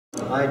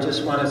I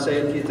just want to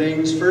say a few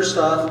things. First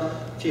off,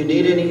 if you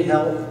need any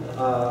help,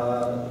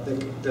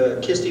 the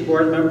KySTE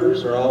board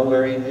members are all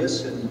wearing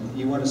this, and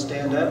you want to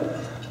stand up.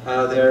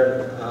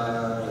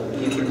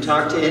 You can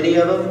talk to any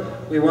of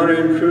them. We want to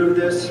improve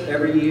this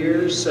every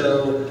year,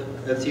 so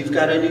if you've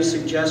got any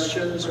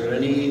suggestions or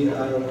any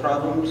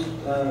problems,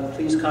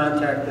 please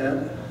contact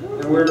them.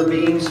 And we're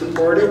being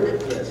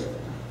supported, yes,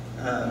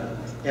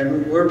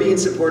 and we're being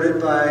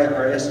supported by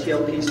our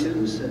STLP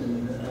students,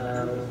 and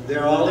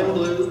they're all in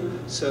blue.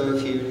 So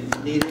if you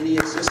need any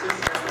assistance,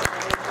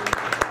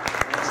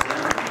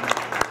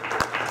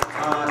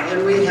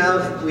 and we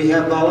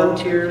have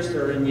volunteers.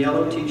 They're in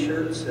yellow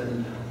T-shirts,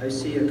 and I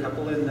see a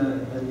couple in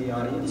the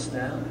audience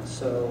now.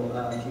 So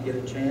if you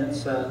get a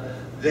chance,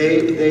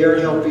 they are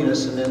helping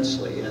us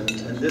immensely, and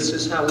this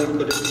is how we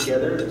put it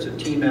together. It's a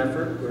team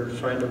effort. We're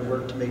trying to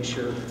work to make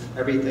sure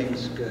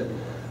everything's good.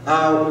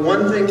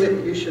 One thing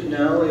that you should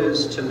know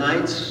is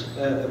tonight's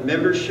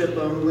membership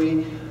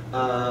only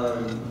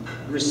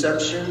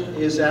reception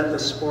is at the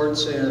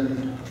Sports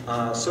and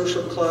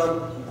Social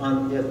Club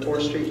at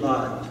 4th Street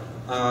Live.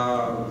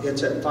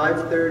 It's at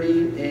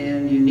 5:30,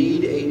 and you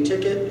need a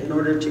ticket in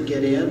order to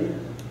get in.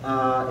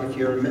 If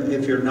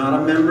you're not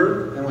a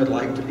member and would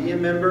like to be a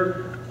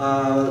member,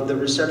 the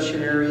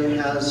reception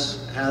area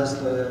has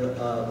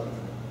the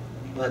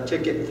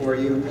ticket for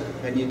you,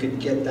 and you can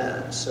get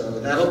that. So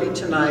that'll be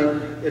tonight.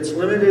 It's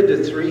limited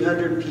to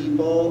 300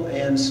 people,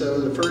 and so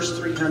the first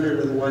 300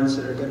 are the ones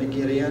that are going to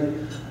get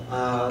in.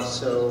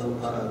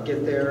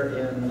 Get there,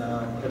 and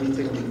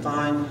everything will be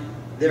fine.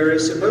 There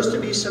is supposed to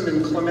be some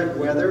inclement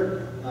weather.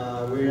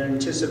 We're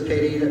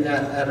anticipating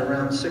at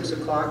around 6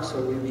 o'clock, so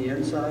we'll be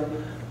inside.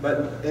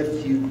 But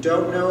if you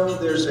don't know,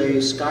 there's a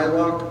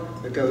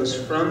skywalk that goes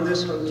from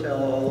this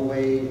hotel all the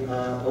way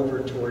over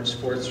towards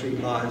 4th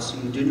Street Live, so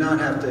you do not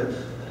have to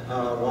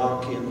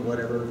walk in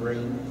whatever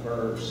rain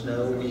or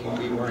snow we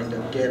wind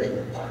up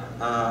getting.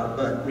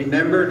 But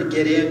remember, to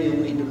get in,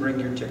 you'll need to bring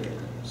your ticket.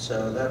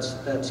 So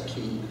that's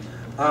key.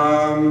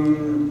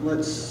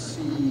 Let's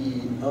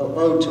see.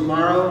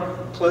 Tomorrow,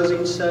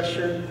 closing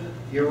session.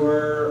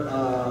 Your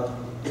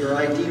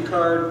ID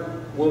card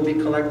will be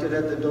collected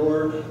at the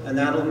door, and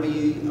that'll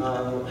be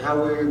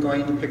how we're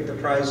going to pick the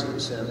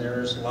prizes. And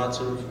there's lots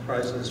of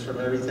prizes from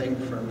everything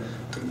from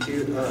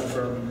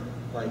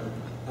like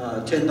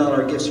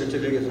 $10 gift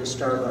certificates at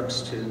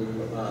Starbucks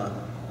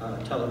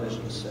to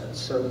television sets.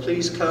 So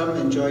please come,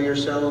 enjoy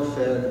yourself,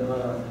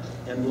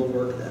 and we'll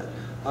work that.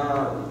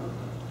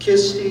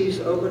 KySTE's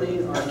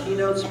opening, our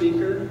keynote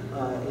speaker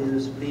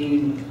is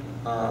being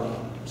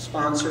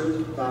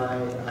sponsored by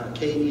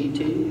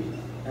KET,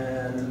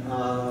 and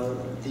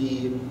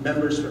the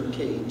members from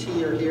KET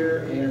are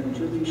here, and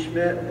Julie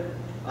Schmidt,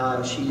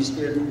 she's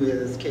been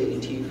with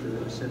KET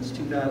since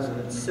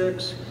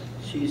 2006.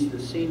 She's the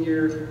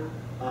Senior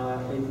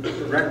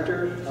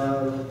Director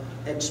of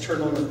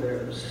External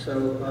Affairs.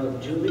 So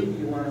Julie,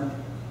 you want to?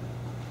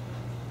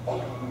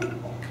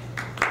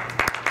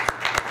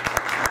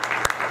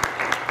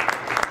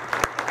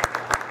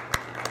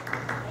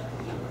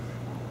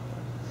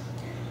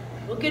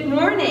 Good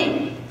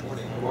morning.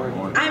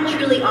 Morning. I'm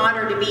truly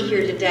honored to be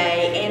here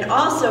today, and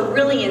also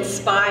really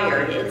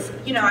inspired.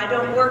 I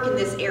don't work in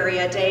this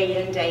area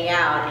day in, day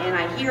out, and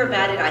I hear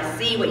about it, I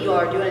see what you all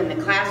are doing in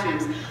the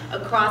classrooms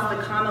across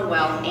the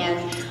Commonwealth, and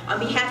on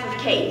behalf of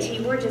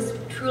KT, we're just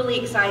truly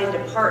excited to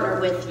partner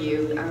with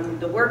you.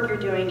 The work you're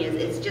doing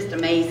is just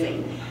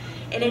amazing.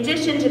 In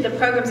addition to the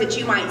programs that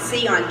you might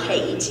see on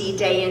KET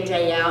day in,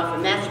 day out,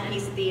 from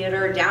Masterpiece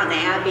Theater, Downton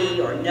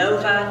Abbey, or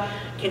Nova,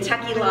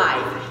 Kentucky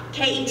Life,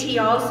 KET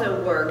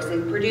also works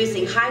in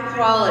producing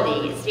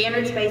high-quality,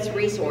 standards-based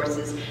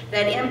resources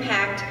that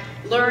impact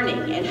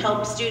learning and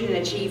help student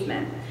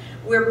achievement.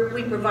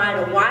 We provide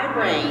a wide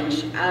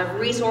range of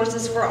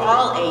resources for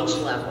all age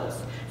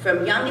levels,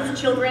 from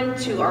youngest children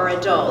to our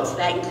adults.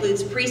 That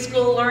includes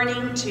preschool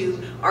learning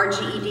to our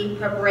GED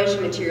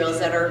preparation materials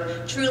that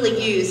are truly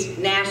used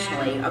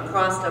nationally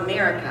across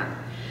America.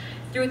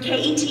 Through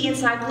KET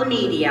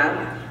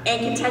Encyclomedia and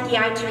Kentucky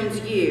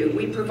iTunes U,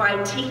 we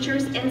provide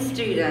teachers and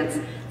students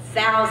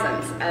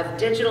thousands of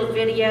digital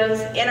videos,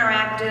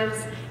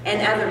 interactives,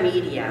 and other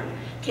media.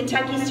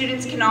 Kentucky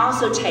students can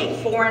also take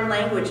foreign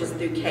languages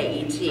through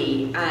KET,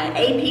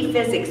 AP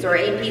Physics or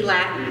AP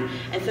Latin,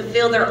 and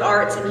fulfill their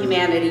arts and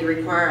humanity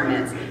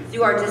requirements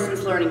through our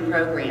distance learning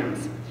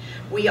programs.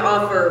 We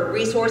offer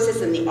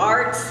resources in the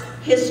arts,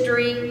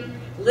 history,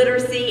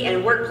 literacy,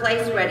 and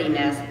workplace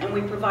readiness, and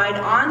we provide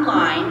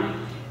online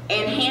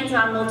and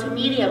hands-on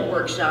multimedia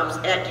workshops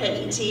at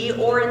KET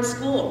or in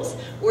schools.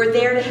 We're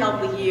there to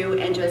help with you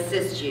and to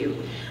assist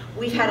you.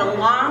 We've had a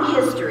long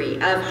history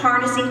of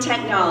harnessing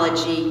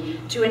technology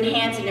to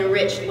enhance and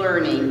enrich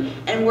learning,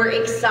 and we're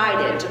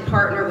excited to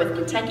partner with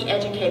Kentucky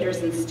educators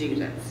and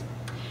students.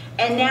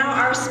 And now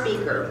our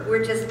speaker.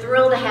 We're just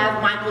thrilled to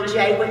have Michael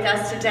J. with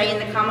us today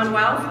in the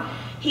Commonwealth.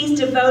 He's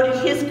devoted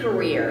his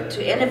career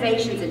to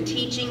innovations in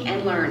teaching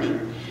and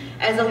learning.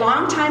 As a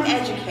longtime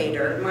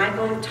educator,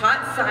 Michael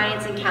taught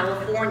science in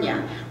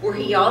California, where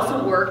he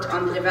also worked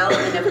on the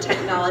development of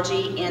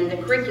technology in the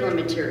curriculum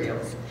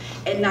materials.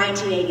 In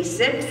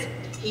 1986,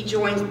 he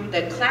joined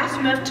the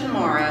Classroom of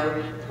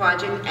Tomorrow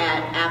project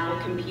at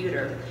Apple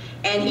Computer.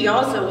 And he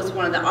also was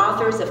one of the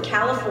authors of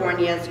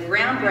California's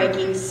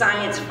groundbreaking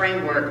science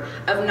framework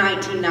of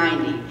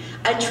 1990,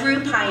 a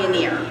true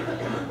pioneer.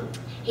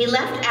 He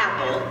left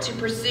Apple to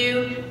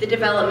pursue the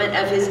development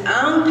of his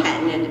own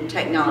patented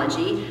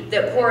technology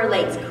that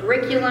correlates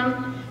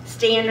curriculum,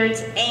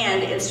 standards,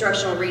 and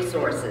instructional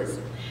resources.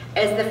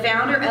 As the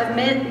founder of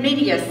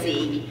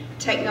MediaSeek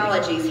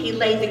Technologies, he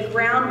laid the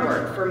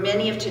groundwork for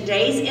many of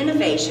today's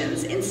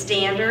innovations in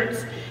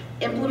standards,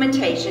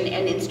 implementation,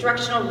 and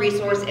instructional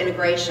resource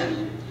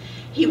integration.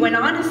 He went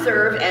on to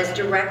serve as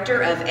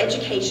Director of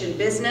Education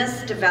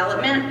Business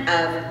Development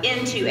of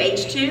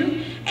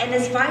N2H2 and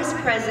as Vice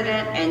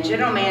President and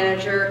General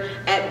Manager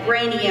at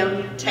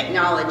Brainium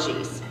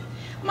Technologies.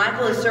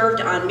 Michael has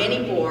served on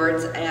many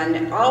boards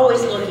and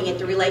always looking at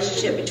the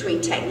relationship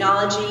between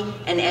technology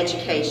and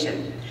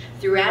education.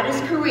 Throughout his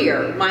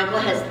career, Michael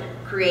has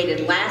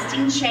created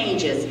lasting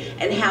changes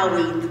in how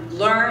we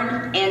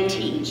learn and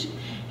teach.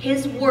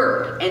 His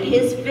work and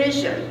his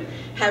vision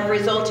have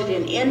resulted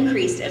in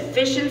increased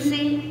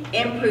efficiency,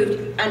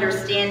 improved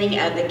understanding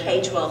of the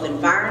K-12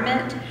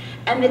 environment,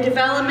 and the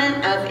development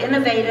of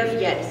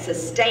innovative yet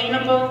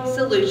sustainable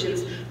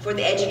solutions for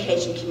the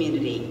education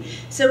community.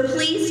 So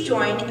please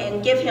join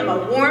and give him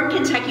a warm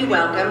Kentucky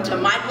welcome to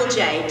Michael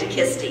J. to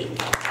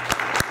KySTE.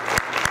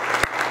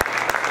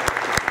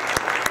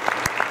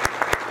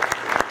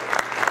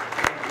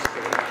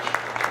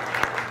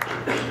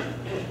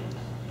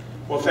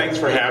 Well, thanks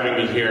for having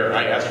me here.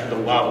 I asked for the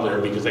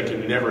lavalier because I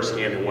can never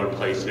stand in one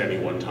place at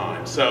any one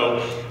time. So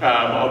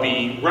I'll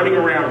be running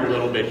around a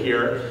little bit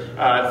here.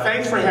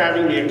 Thanks for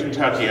having me in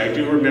Kentucky. I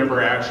do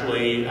remember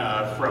actually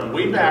from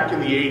way back in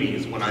the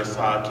 80s when I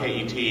saw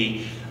KET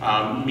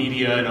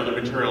media and other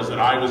materials that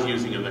I was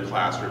using in the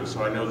classroom.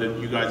 So I know that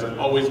you guys have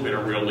always been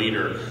a real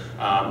leader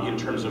in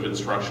terms of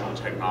instructional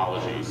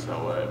technology.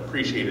 So I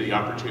appreciate the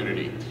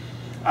opportunity.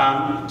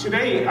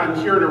 Today I'm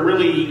here to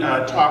really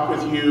talk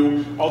with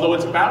you. Although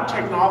it's about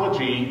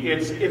technology,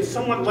 it's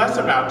somewhat less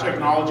about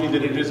technology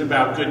than it is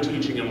about good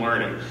teaching and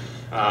learning,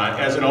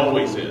 as it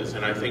always is.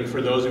 And I think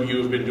for those of you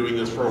who've been doing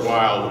this for a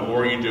while, the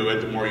more you do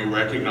it, the more you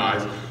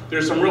recognize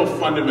there's some real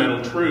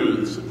fundamental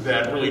truths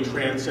that really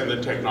transcend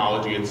the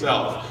technology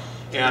itself.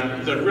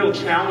 And the real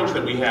challenge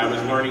that we have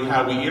is learning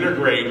how we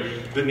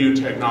integrate the new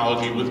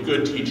technology with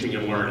good teaching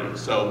and learning.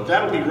 So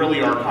that'll be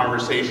really our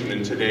conversation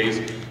in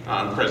today's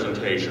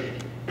presentation.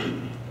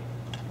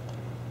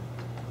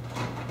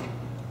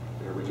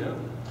 There we go.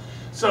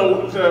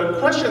 So the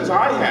questions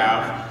I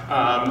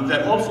have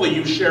that hopefully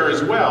you share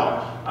as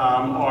well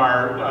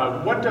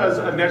are what does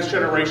a next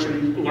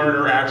generation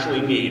learner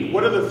actually need?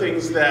 What are the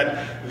things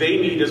that they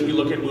need as we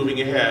look at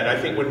moving ahead? I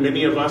think when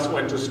many of us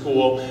went to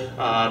school,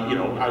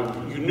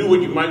 you knew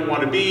what you might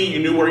want to be, you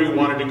knew where you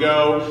wanted to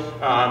go.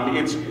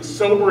 It's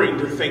sobering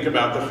to think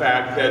about the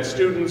fact that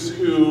students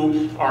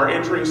who are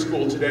entering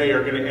school today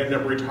are going to end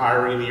up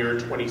retiring in the year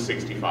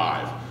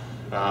 2065.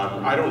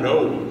 I don't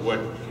know what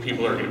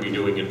people are going to be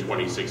doing in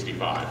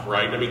 2065,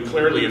 right? I mean,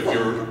 clearly, if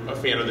you're a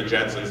fan of the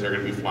Jetsons, they're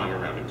going to be flying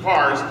around in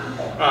cars.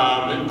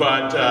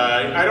 But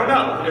I don't know.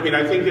 I mean,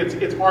 I think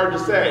it's hard to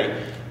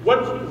say.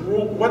 What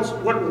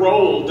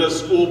role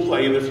does school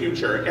play in the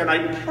future? And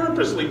I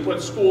purposely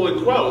put school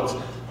in quotes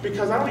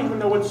because I don't even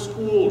know what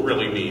school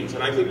really means.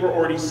 And I think we're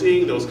already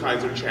seeing those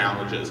kinds of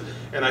challenges.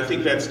 And I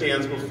think that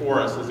stands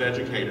before us as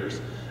educators.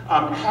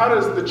 How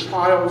does the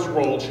child's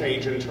role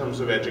change in terms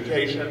of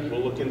education?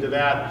 We'll look into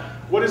that.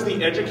 What is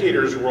the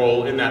educator's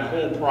role in that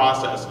whole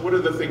process? What are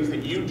the things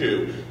that you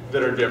do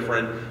that are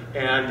different?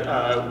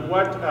 And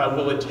what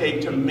will it take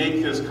to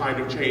make this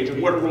kind of change?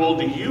 And what role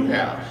do you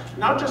have?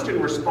 Not just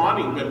in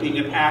responding, but being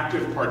an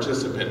active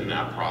participant in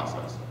that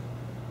process.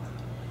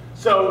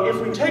 So if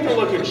we take a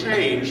look at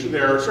change,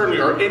 there certainly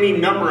are any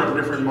number of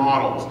different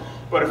models.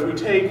 But if we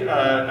take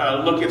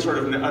a look at sort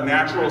of a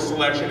natural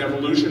selection,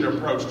 evolution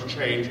approach to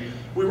change,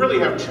 we really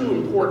have two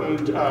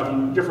important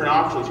different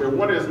options here.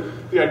 One is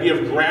the idea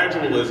of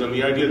gradualism,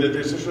 the idea that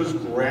there's this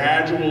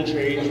gradual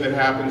change that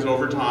happens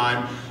over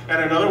time.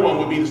 And another one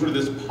would be sort of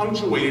this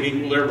punctuated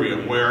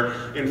equilibrium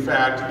where, in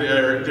fact,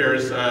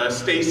 there's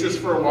stasis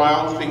for a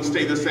while, things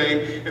stay the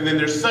same, and then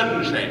there's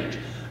sudden change.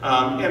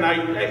 And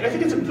I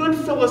think it's a good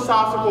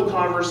philosophical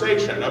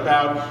conversation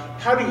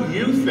about how do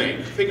you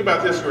think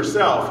about this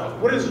yourself.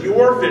 What is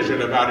your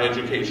vision about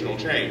educational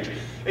change?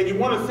 And you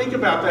want to think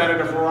about that at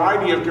a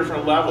variety of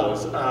different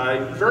levels,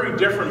 very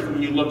different from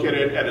when you look at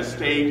it at a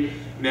state,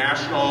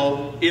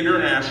 national,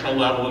 international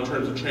level in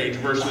terms of change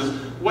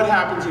versus what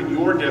happens in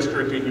your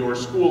district, in your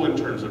school in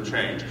terms of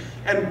change.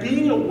 And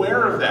being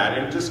aware of that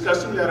and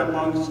discussing that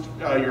amongst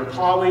your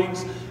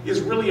colleagues is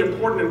really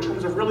important in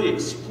terms of really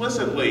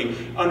explicitly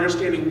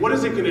understanding what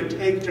is it going to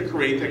take to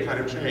create that kind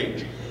of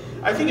change.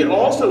 I think it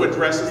also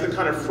addresses the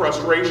kind of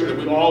frustration that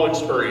we all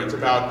experience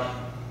about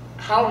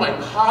how am I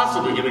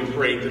possibly going to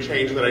create the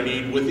change that I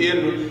need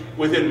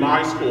within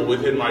my school,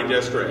 within my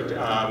district,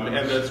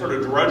 and the sort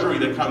of drudgery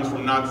that comes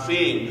from not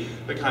seeing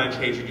the kind of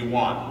change that you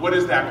want. What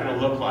is that going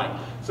to look like?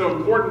 So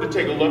important to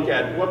take a look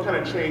at what kind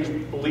of change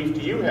belief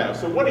do you have.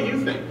 So what do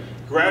you think?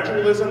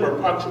 Gradualism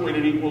or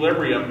punctuated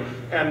equilibrium,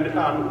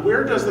 and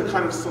where does the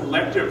kind of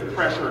selective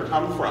pressure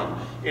come from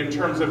in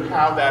terms of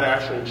how that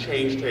actual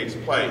change takes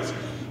place?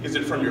 Is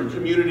it from your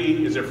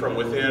community? Is it from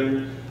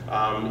within?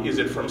 Is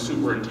it from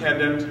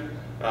superintendent?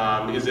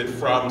 Is it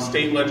from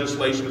state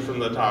legislation from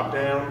the top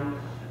down?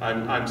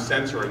 I'm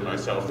censoring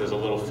myself. There's a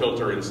little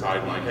filter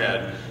inside my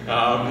head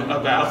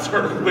about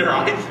sort of where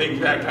I think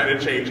that kind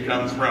of change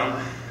comes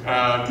from.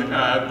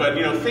 But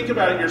you know, think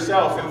about it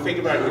yourself and think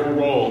about your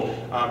role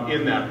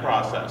in that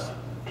process.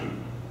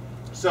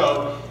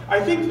 So I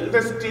think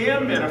this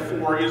dam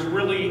metaphor is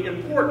really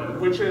important,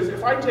 which is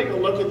if I take a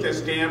look at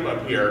this dam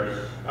up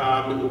here,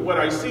 what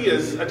I see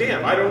is a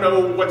dam. I don't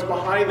know what's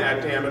behind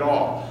that dam at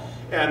all.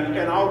 And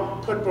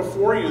I'll put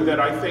before you that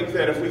I think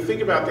that if we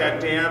think about that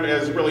dam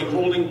as really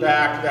holding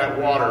back that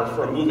water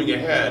from moving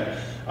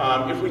ahead,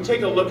 if we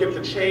take a look at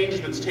the change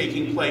that's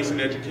taking place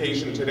in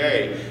education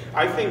today,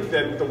 I think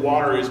that the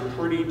water is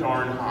pretty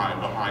darn high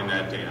behind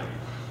that dam.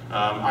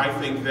 I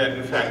think that,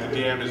 in fact, the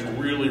dam is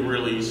really,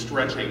 really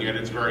stretching at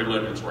its very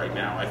limits right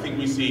now. I think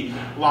we see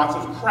lots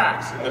of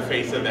cracks in the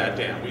face of that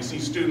dam. We see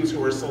students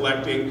who are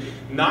selecting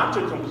not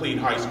to complete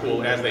high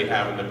school as they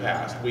have in the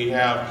past. We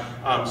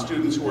have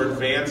students who are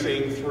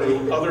advancing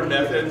through other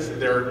methods.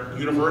 There are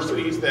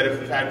universities that,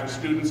 if in fact the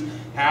students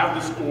have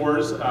the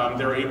scores,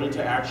 they're able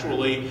to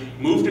actually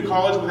move to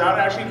college without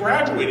actually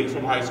graduating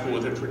from high school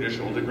with a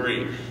traditional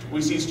degree.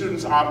 We see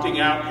students opting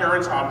out,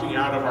 parents opting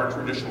out of our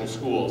traditional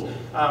schools.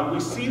 We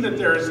see that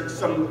there's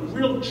some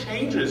real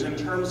changes in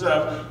terms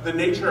of the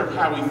nature of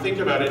how we think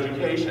about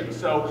education.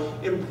 So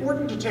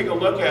important to take a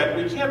look at.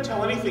 We can't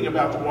tell anything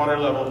about the water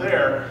level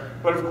there,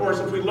 but of course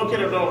if we look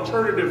at an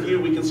alternative view,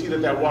 we can see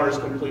that that water is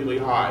completely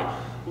high.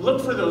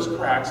 Look for those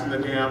cracks in the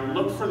dam,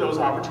 look for those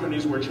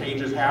opportunities where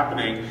change is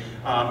happening,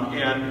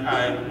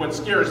 and what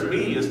scares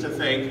me is to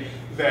think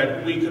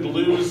that we could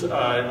lose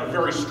a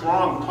very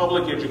strong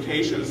public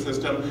education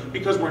system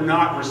because we're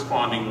not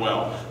responding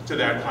well to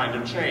that kind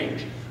of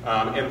change.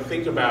 And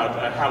think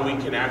about how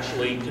we can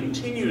actually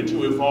continue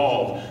to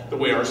evolve the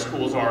way our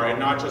schools are and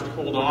not just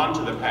hold on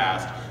to the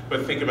past,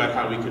 but think about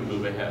how we can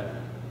move ahead.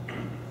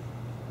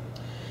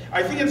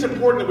 I think it's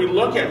important that we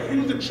look at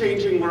who the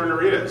changing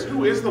learner is.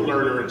 Who is the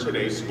learner in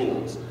today's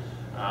schools?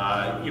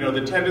 You know,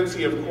 the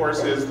tendency, of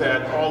course, is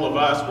that all of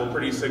us were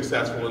pretty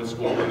successful in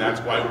school, and that's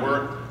why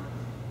we're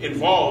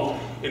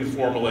involved in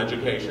formal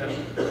education.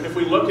 If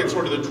we look at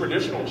sort of the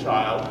traditional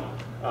child,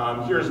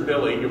 here's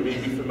Billy. You may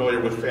be familiar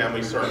with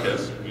Family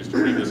Circus. I used to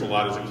read this a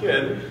lot as a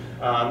kid.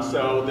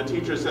 So the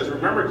teacher says,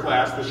 remember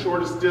class, the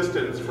shortest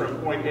distance from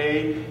point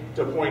A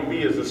to point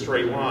B is a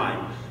straight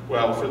line.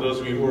 Well, for those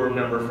of you who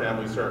remember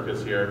Family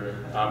Circus here,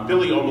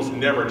 Billy almost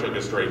never took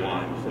a straight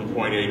line from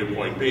point A to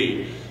point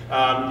B.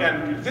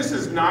 And this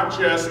is not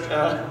just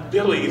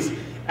Billy's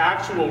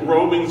actual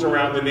rovings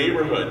around the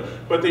neighborhood,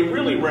 but they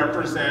really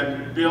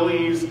represent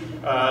Billy's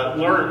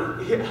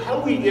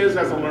how he is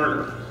as a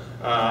learner.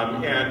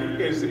 And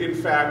is in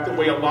fact the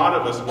way a lot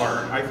of us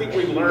learn. I think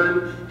we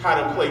learn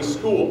how to play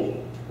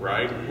school,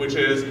 right? Which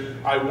is,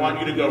 I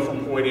want you to go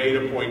from point A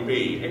to point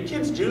B. And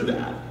kids do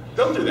that.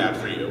 They'll do that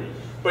for you.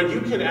 But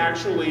you can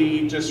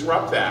actually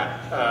disrupt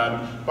that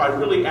by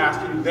really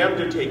asking them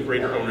to take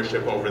greater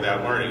ownership over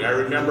that learning. I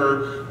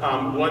remember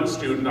one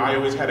student, I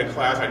always had a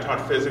class, I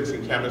taught physics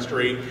and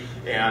chemistry,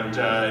 and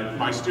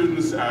my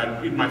students,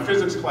 in my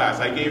physics class,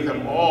 I gave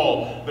them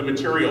all the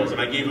materials and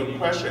I gave them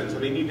questions,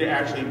 and they need to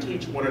actually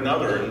teach one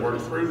another and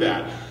work through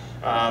that.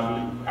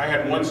 I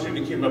had one student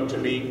who came up to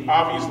me,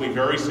 obviously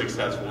very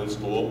successful in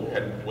school,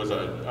 was an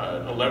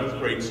 11th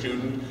grade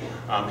student,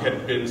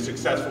 had been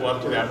successful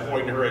up to that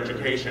point in her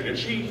education, and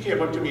she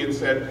came up to me and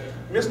said,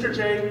 Mr.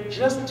 J,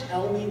 just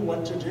tell me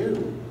what to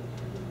do.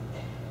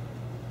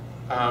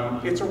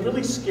 It's a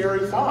really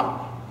scary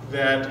thought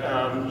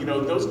that you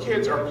know, those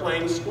kids are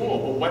playing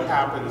school, but what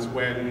happens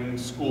when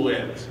school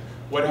ends?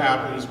 What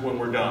happens when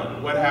we're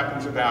done? What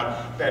happens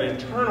about that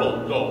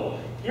internal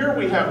goal? Here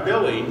we have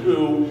Billy,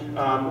 who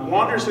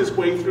wanders his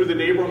way through the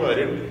neighborhood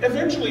and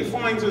eventually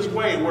finds his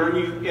way where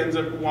he ends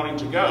up wanting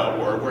to go,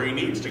 or where he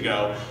needs to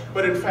go.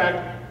 But in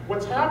fact,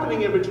 what's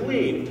happening in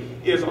between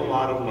is a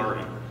lot of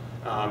learning.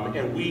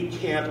 And we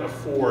can't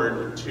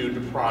afford to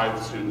deprive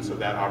the students of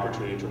that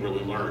opportunity to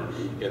really learn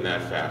in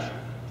that fashion.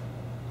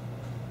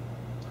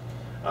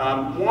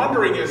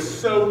 Wandering is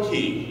so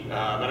key.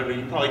 I don't know,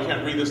 you probably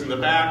can't read this in the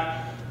back,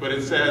 but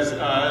it says,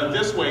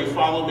 this way,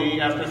 follow me.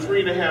 After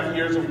 3.5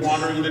 years of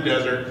wandering in the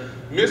desert,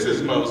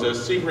 Mrs.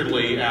 Moses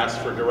secretly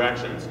asked for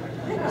directions.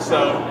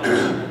 So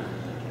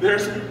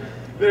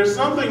there's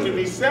something to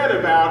be said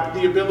about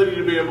the ability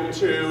to be able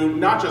to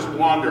not just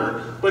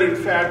wander, but in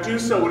fact do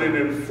so in an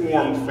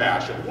informed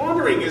fashion.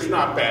 Wandering is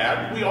not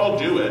bad. We all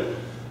do it.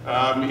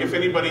 If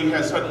anybody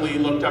has suddenly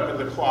looked up at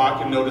the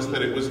clock and noticed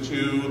that it was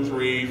 2,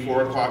 3,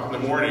 4 o'clock in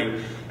the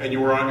morning, and you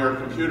were on your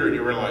computer and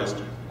you realized,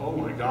 oh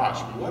my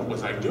gosh, what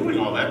was I doing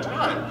all that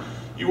time?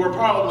 You were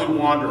probably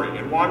wandering,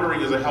 and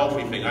wandering is a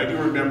healthy thing. I do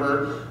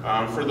remember,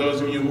 for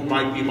those of you who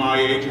might be my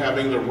age,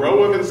 having the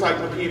row of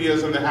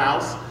encyclopedias in the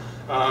house,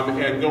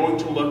 and going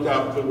to look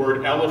up the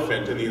word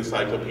elephant in the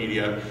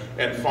encyclopedia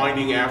and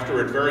finding after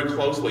it very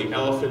closely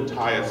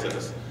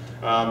elephantiasis.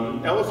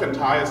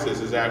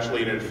 Elephantiasis is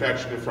actually an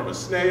infection from a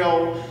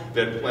snail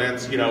that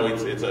plants, you know,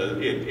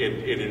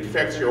 it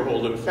infects your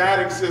whole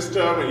lymphatic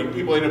system, and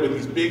people end up with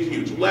these big,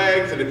 huge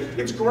legs, and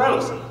it's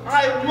gross.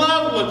 I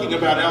love looking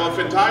about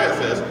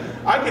elephantiasis.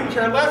 I can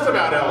care less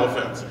about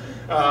elephants.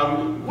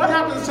 What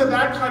happens to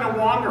that kind of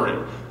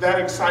wandering? That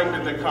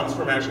excitement that comes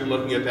from actually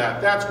looking at that,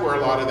 that's where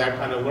a lot of that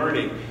kind of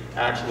learning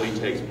actually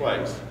takes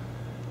place.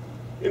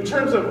 In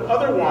terms of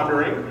other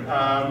wandering,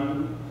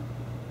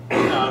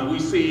 we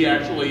see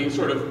actually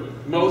sort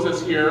of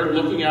Moses here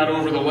looking out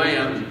over the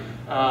land,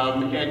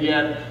 and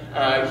yet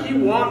he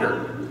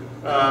wandered.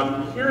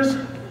 Here's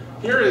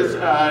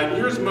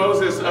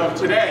Moses of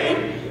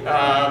today,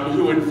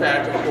 who in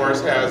fact, of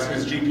course, has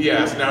his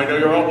GPS. Now I know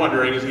you're all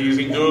wondering, is he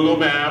using Google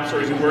Maps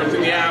or is he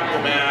working the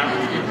Apple Map?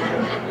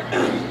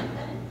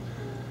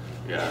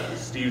 Yeah,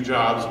 Steve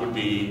Jobs would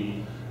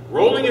be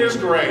rolling in his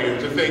grave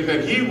to think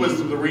that he was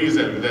the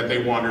reason that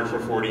they wandered for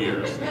 40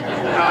 years.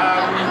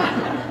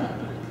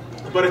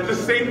 But at the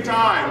same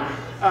time,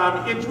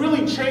 it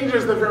really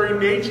changes the very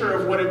nature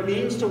of what it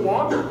means to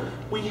wander.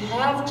 We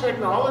have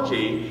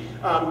technology,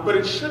 but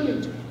it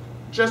shouldn't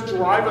just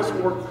drive us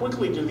more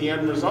quickly to the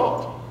end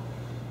result.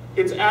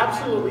 It's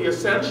absolutely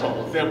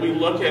essential that we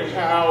look at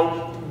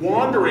how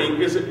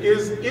wandering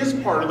is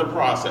part of the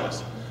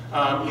process,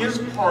 is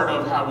part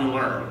of how we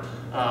learn,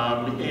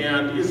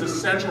 and is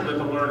essential that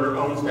the learner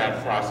owns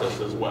that process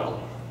as well.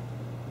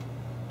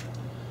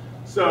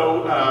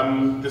 So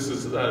this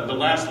is the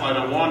last slide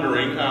on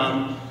wandering.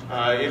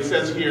 It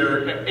says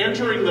here,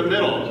 entering the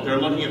middle.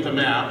 They're looking at the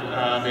map,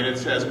 and it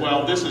says,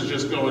 well, this is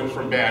just going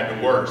from bad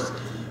to worse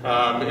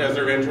as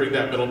they're entering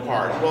that middle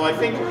part. Well, I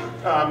think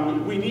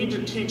we need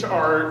to teach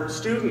our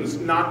students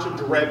not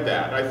to dread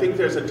that. I think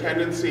there's a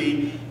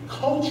tendency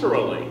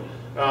culturally,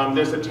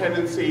 there's a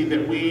tendency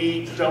that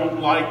we don't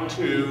like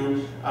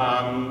to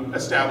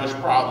establish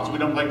problems. We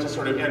don't like to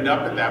sort of end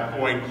up at that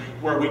point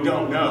where we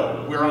don't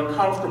know. We're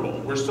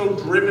uncomfortable. We're so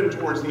driven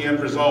towards the end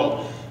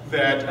result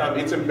that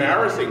it's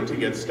embarrassing to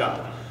get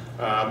stuck.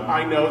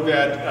 I know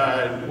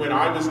that when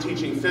I was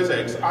teaching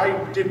physics,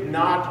 I did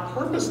not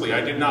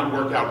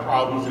work out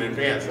problems in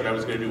advance that I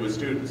was going to do with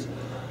students.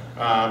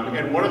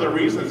 And one of the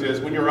reasons is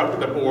when you're up at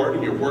the board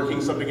and you're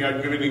working something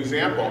out, giving an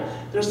example,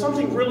 there's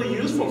something really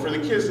useful for the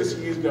kids to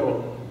see you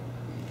go,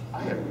 I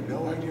have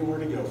no idea where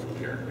to go from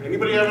here.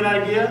 Anybody have an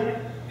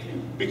idea?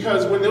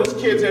 Because when those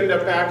kids end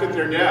up back at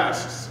their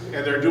desks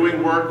and they're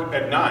doing work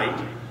at night,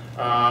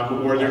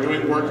 or they're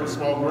doing work in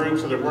small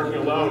groups or they're working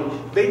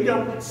alone, they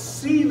don't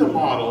see the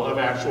model of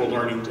actual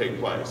learning take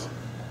place.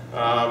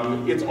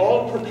 It's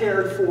all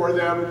prepared for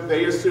them.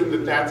 They assume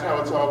that that's how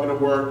it's all going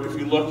to work. If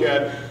you look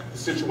at the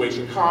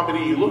situation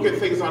comedy, you look at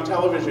things on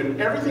television,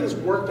 everything's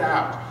worked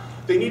out.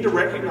 They need to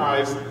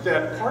recognize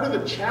that part of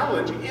the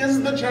challenge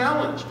is the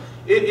challenge.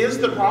 It is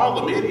the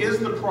problem. It is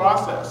the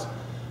process.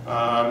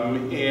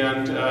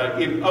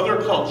 In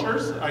other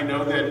cultures, I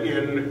know that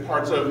in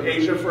parts of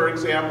Asia, for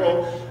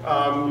example,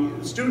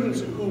 students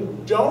who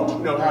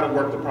don't know how to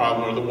work the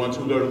problem are the ones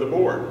who go to the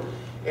board.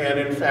 And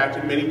in fact,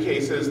 in many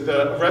cases,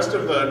 the rest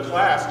of the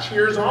class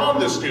cheers on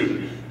the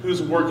student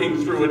who's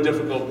working through a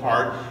difficult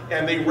part,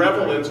 and they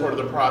revel in sort of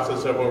the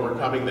process of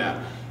overcoming that.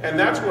 And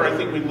that's where I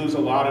think we lose a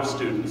lot of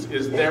students,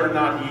 is they're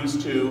not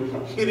used to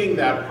hitting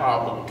that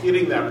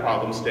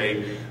problem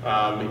state,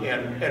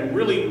 and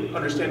really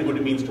understanding what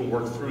it means to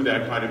work through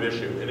that kind of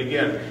issue. And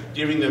again,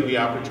 giving them the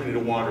opportunity to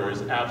wander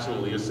is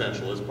absolutely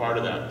essential as part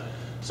of that.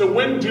 So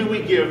when do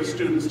we give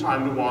students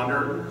time to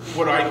wander?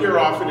 What I hear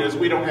often is,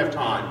 we don't have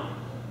time,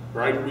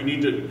 right? We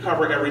need to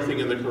cover everything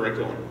in the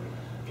curriculum.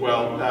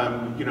 Well,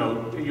 you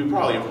know, you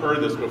probably have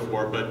heard this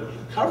before, but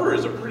cover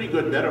is a pretty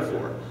good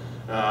metaphor.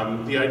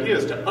 The idea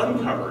is to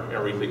uncover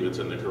everything that's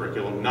in the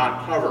curriculum,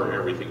 not cover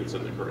everything that's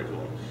in the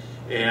curriculum.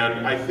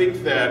 And I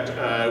think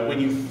that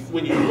when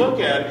you look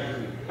at,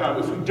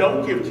 if we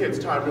don't give kids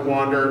time to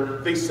wander,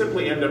 they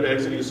simply end up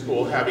exiting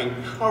school having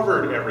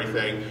covered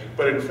everything,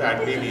 but in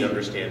fact maybe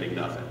understanding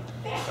nothing.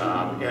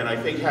 And I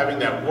think having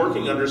that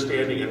working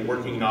understanding and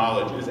working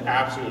knowledge is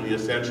absolutely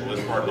essential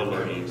as part of the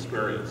learning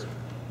experience.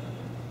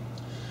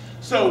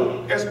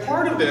 So as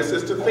part of this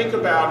is to think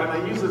about, and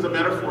I use as a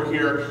metaphor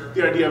here,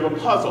 the idea of a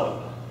puzzle.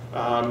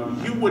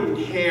 You wouldn't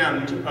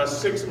hand a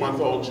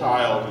 6-month-old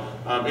child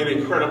an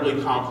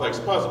incredibly complex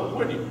puzzle,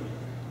 would you?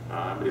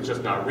 It's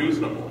just not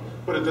reasonable.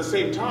 but at the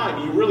same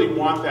time, you really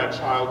want that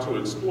child to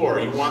explore.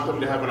 You want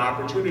them to have an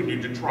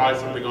opportunity to try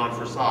something on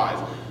for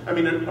size. I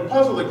mean, a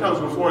puzzle that comes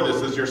before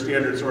this is your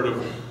standard sort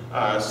of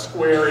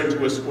square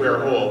into a square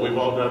hole. We've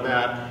all done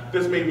that.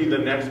 This may be the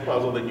next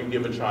puzzle that you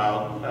give a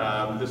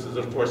child. This is,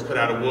 of course, cut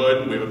out of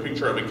wood. We have a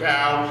picture of a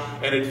cow,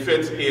 and it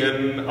fits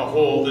in a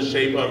hole the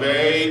shape of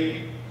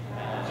a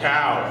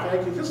cow.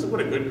 Thank you. This is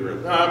what a good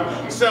group.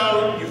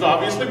 So you've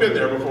obviously been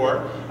there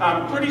before.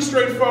 Pretty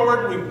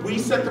straightforward. We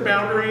set the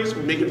boundaries.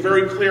 We make it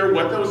very clear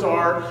what those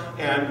are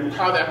and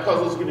how that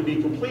puzzle is going to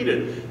be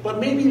completed. But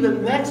maybe the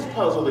next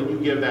puzzle that you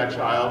give that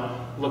child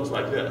looks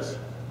like this.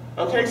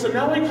 Okay, so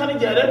now I kind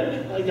of get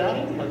it. I got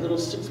it, my little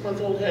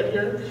 6-month-old head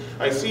here.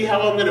 I see how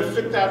I'm going to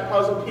fit that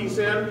puzzle piece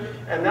in,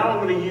 and now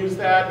I'm going to use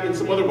that in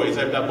some other ways.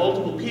 I've got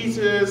multiple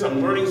pieces,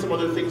 I'm learning some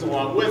other things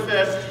along with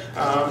it,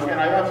 and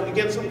I have to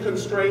get some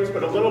constraints,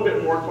 but a little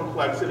bit more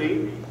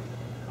complexity.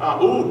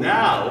 Ooh,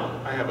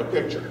 now I have a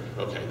picture.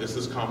 Okay, this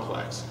is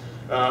complex.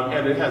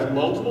 And it has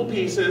multiple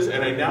pieces,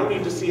 and I now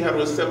need to see how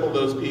to assemble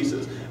those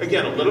pieces.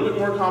 Again, a little bit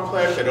more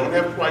complex. I don't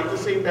have quite the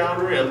same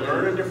boundary. I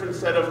learn a different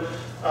set of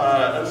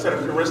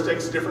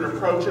heuristics, different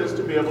approaches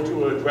to be able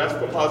to address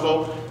the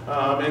puzzle.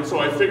 And so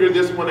I figured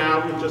this one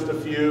out in just a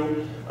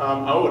few.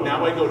 Oh,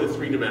 now I go to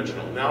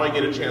three-dimensional. Now I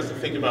get a chance to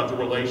think about the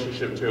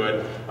relationship to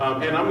it.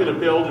 And I'm going to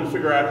build and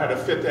figure out how to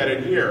fit that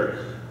in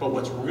here. But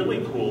what's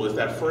really cool is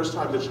that first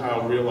time the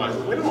child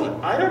realizes, wait a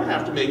minute, I don't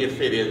have to make it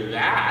fit in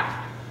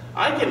that.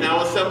 I can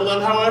now assemble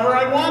them however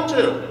I want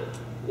to.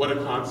 What a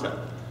concept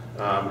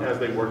as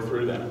they work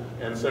through that.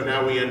 And so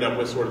now we end up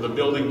with sort of the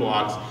building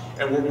blocks,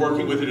 and we're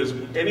working with it as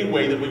any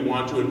way that we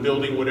want to and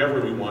building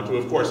whatever we want to.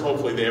 Of course,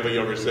 hopefully they have a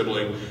younger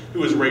sibling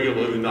who is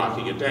regularly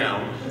knocking it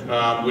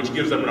down, which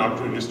gives them an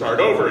opportunity to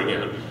start over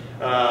again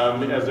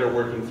as they're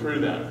working through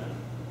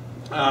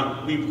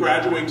that. We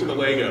graduate to the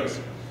Legos.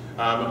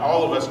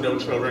 All of us know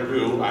children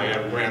who, I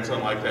have a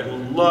grandson like that, who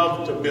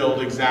love to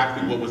build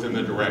exactly what was in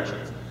the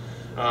directions.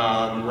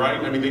 Right?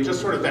 I mean, they just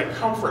sort of that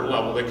comfort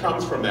level that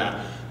comes from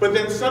that. But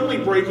then suddenly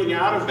breaking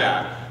out of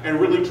that and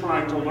really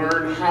trying to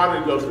learn how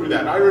to go through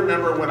that. I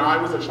remember when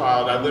I was a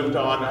child, I lived in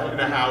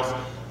a house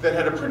that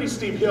had a pretty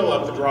steep hill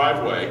up the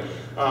driveway,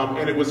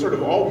 and it was sort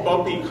of all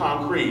bumpy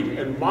concrete.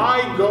 And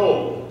my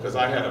goal, because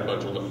I had a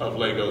bunch of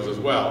Legos as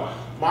well,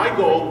 my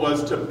goal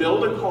was to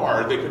build a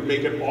car that could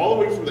make it all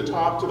the way from the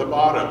top to the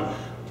bottom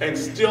and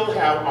still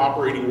have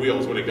operating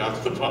wheels when it got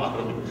to the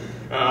bottom.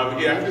 Yeah,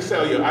 I have to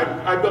tell you,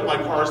 I built my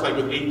cars like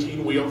with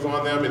 18 wheels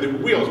on them, and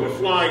the wheels were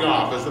flying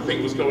off as the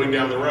thing was going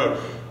down the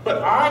road.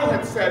 But I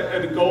had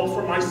set a goal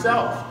for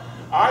myself.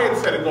 I had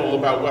set a goal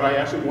about what I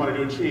actually wanted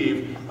to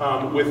achieve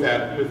with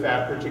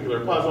that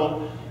particular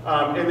puzzle.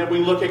 And then we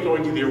look at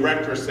going to the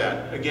erector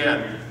set.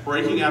 Again,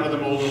 breaking out of the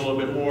mold a little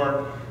bit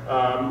more.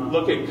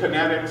 Look at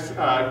connects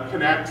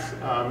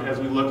as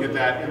we look at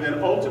that. And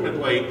then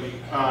ultimately,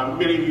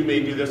 many of you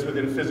may do this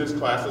within physics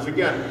classes.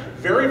 Again,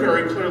 very,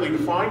 very clearly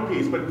defined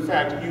piece, but in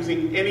fact,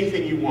 using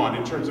anything you want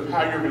in terms of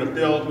how you're going to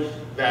build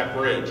that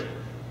bridge.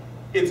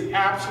 It's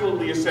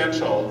absolutely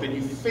essential that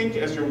you think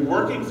as you're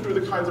working through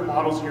the kinds of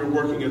models you're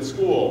working at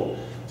school,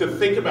 to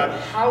think about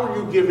how are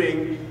you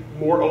giving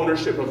more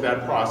ownership of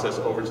that process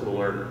over to the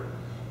learner.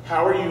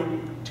 How are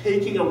you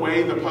taking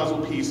away the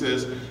puzzle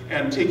pieces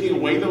and taking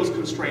away those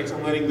constraints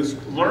and letting this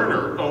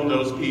learner own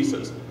those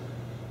pieces.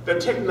 The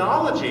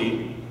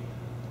technology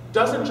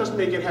doesn't just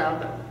make it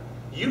happen.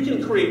 You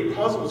can create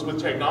puzzles with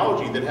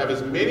technology that have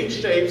as many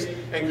shapes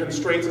and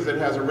constraints as it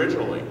has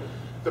originally.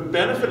 The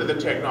benefit of the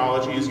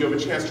technology is you have a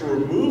chance to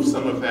remove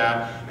some of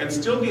that and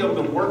still be able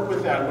to work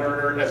with that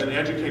learner as an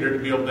educator to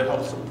be able to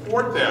help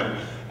support them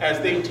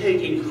as they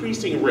take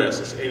increasing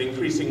risks and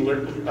increasing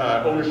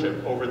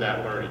ownership over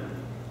that learning.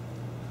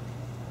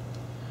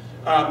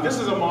 This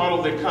is a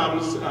model that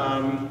comes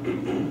out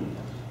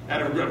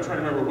of, I'm trying to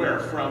remember where,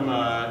 from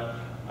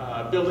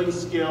building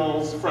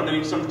skills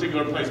from some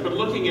particular place, but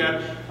looking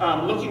at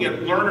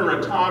learner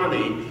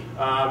autonomy,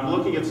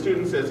 looking at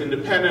students as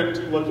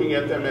independent, looking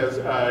at them as,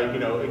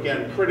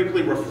 again,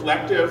 critically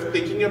reflective,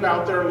 thinking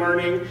about their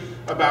learning,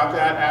 about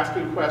that,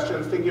 asking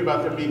questions, thinking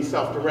about them being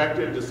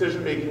self-directed,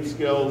 decision-making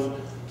skills,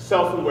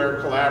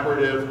 self-aware,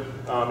 collaborative,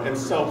 and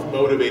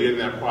self-motivated in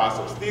that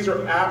process. These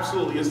are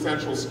absolutely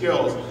essential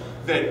skills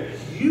that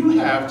you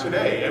have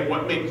today and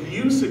what makes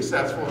you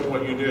successful in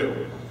what you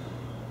do.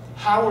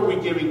 How are we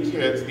giving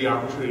kids the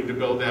opportunity to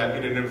build that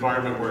in an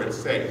environment where it's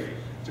safe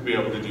to be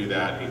able to do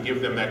that and give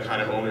them that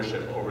kind of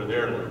ownership over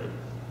their learning?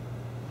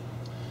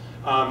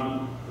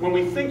 When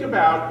we think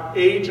about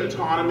age,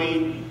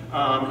 autonomy,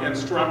 and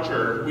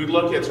structure, we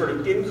look at sort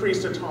of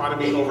increased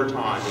autonomy over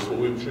time is what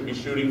we should be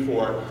shooting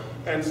for,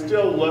 and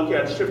still look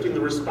at shifting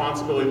the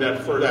responsibility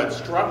for that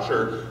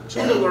structure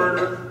to the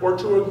learner or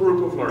to a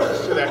group of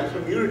learners, to that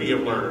community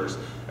of learners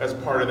as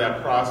part of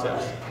that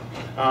process,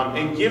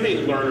 and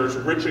giving learners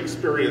rich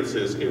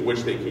experiences in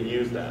which they can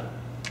use that.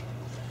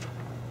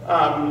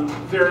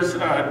 There's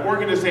an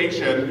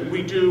organization,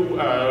 we do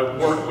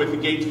work with the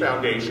Gates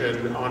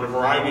Foundation on a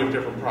variety of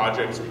different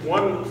projects.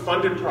 One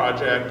funded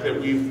project that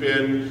we've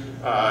been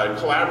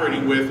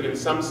collaborating with in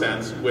some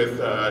sense with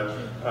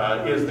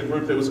is the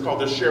group that was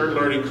called the Shared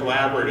Learning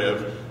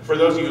Collaborative. For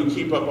those of you who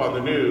keep up on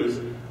the news,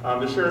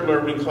 the Shared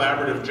Learning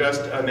Collaborative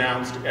just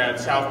announced at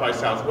South by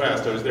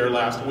Southwest, I was there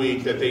last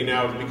week, that they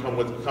now have become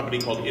what's a company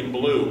called In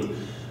Bloom.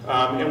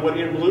 And what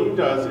In Bloom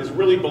does is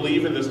really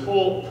believe in this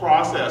whole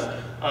process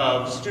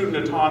of student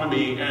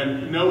autonomy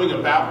and knowing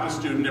about the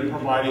student and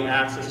providing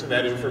access to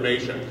that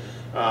information.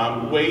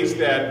 Ways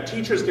that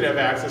teachers can have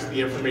access to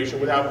the information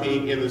without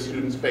being in the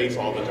student's face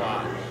all the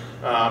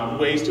time.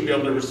 Ways to be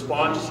able to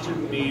respond to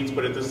student needs,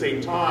 but at the same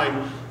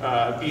time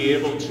be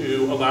able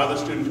to allow the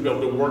student to be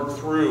able to work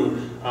through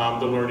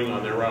the learning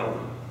on their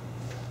own.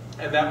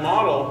 And that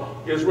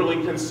model is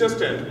really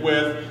consistent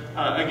with,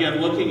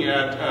 again, looking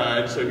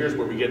at, so here's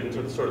where we get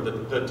into sort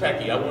of the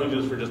techie. I want to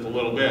do this for just a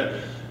little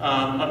bit,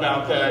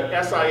 about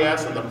the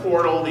SIS and the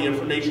portal, the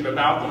information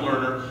about the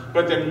learner,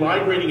 but then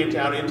migrating it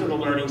down into the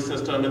learning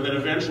system and then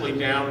eventually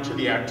down to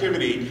the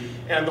activity.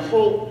 And the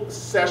whole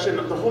session,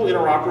 the whole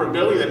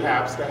interoperability that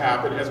has to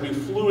happen as we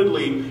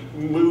fluidly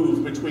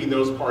move between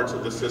those parts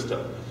of the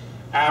system.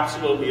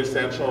 Absolutely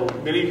essential.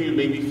 Many of you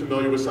may be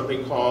familiar with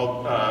something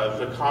called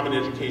the Common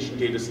Education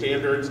Data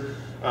Standards.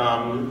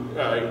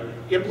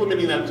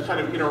 Implementing that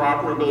kind of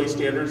interoperability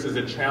standards is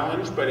a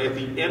challenge, but at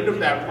the end of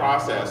that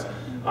process,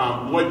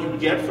 what you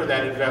get for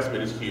that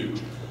investment is huge,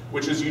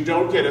 which is you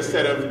don't get a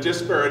set of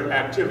disparate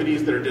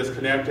activities that are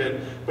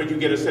disconnected, but you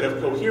get a set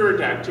of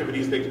coherent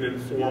activities that can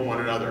inform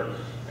one another.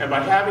 And by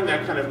having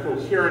that kind of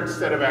coherent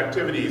set of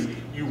activities,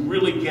 you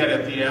really get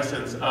at the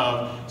essence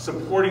of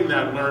supporting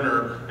that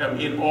learner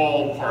in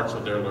all parts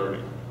of their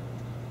learning.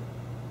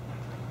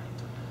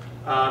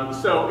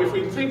 So if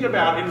we think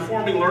about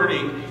informing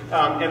learning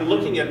and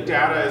looking at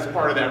data as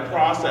part of that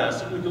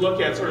process, we can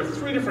look at sort of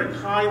 3 different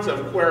kinds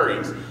of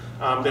queries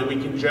that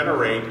we can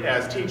generate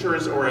as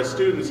teachers or as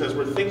students as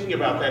we're thinking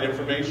about that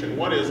information.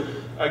 One is,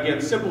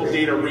 again, simple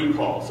data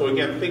recall. So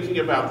again, thinking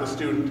about the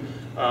student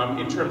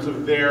in terms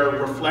of their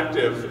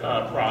reflective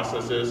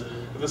processes.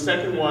 The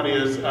second one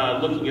is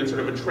looking at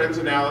sort of a trends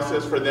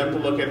analysis for them to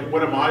look at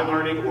what am I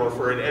learning, or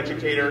for an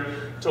educator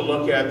to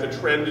look at the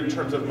trend in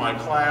terms of my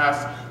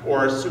class,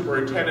 or a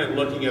superintendent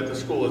looking at the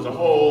school as a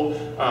whole,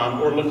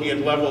 or looking at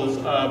levels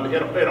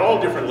at all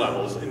different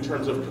levels in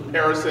terms of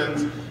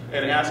comparisons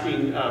and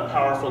asking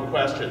powerful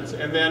questions.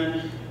 And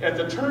then at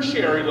the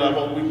tertiary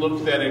level, we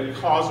looked then at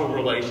causal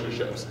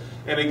relationships.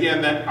 And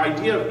again, that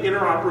idea of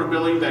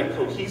interoperability, that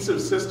cohesive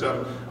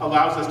system,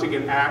 allows us to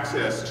get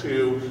access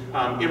to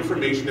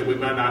information that we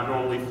might not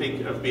normally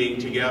think of being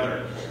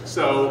together.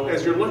 So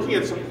as you're looking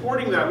at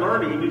supporting that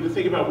learning, you need to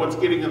think about what's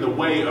getting in the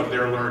way of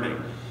their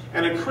learning.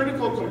 And a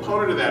critical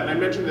component of that, and I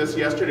mentioned this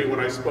yesterday when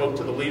I spoke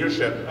to the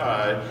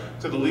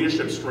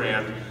leadership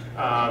strand,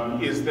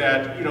 is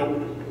that, you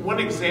know, one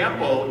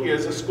example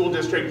is a school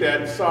district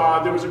that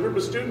saw there was a group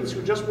of students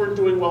who just weren't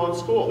doing well in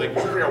school. They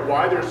couldn't figure out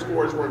why their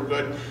scores weren't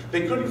good.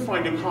 They couldn't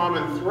find a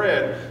common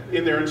thread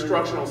in their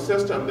instructional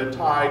system that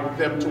tied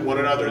them to one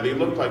another. They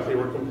looked like they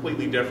were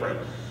completely different.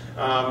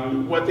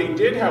 What they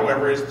did,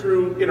 however, is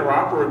through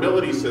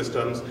interoperability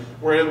systems,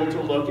 we're able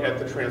to look at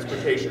the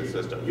transportation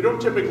system. You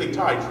don't typically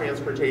tie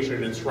transportation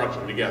and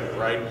instruction together,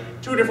 right?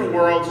 2 different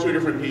worlds, 2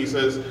 different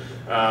pieces.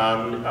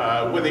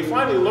 When they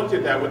finally looked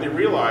at that, what they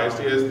realized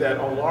is that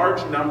a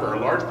large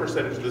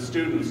percentage of the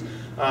students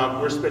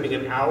were spending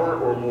an hour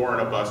or more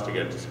on a bus to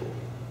get to school.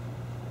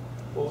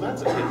 Well,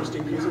 that's an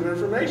interesting piece of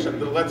information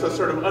that lets us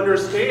sort of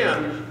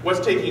understand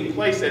what's taking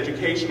place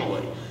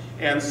educationally.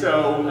 And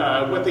so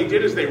what they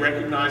did is they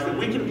recognized that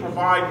we can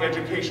provide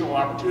educational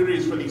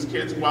opportunities for these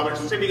kids while they're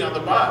sitting on the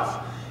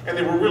bus. And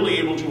they were really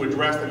able to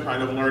address the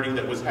kind of learning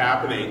that was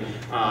happening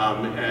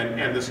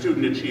and the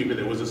student achievement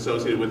that was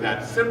associated with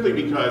that, simply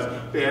because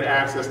they had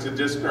access to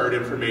disparate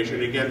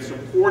information, again,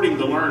 supporting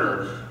the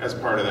learner as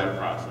part of that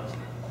process.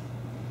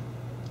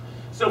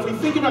 So if we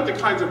think about the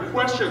kinds of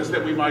questions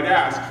that we might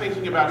ask,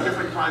 thinking about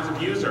different kinds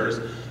of users,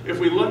 if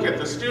we look at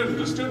the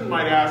student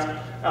might ask,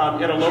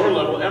 at a lower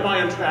level, am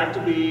I on track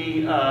to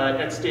be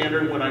at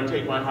standard when I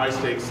take my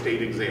high-stakes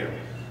state exam?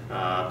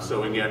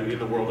 So again, in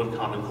the world of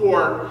Common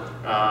Core,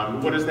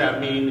 what does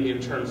that mean in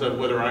terms of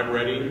whether I'm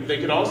ready? They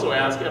could also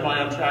ask, am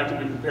I on track to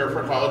be prepared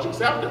for college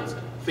acceptance?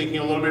 Thinking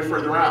a little bit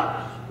further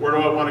out. Where do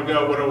I want to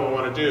go? What do I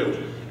want to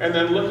do? And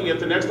then looking at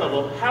the next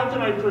level, how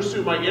can I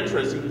pursue my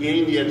interests and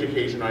gain the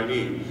education I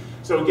need?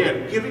 So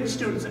again, giving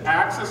students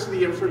access to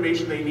the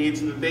information they need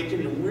so that they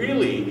can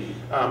really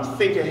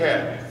think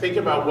ahead, think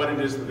about what it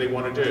is that they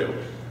want to do.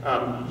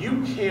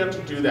 You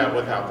can't do that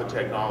without the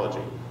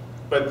technology.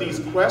 But these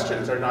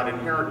questions are not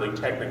inherently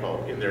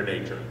technical in their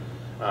nature.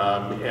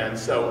 And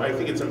so I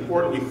think it's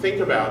important we think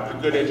about the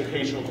good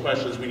educational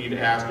questions we need to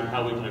ask and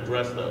how we can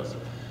address those.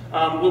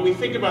 When we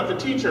think about the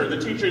teacher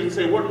can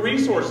say, what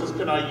resources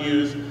can I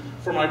use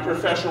for my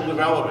professional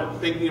development?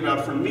 Thinking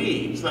about for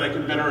me so that I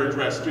can better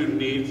address student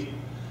needs.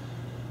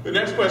 The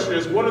next question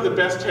is, what are the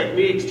best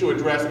techniques to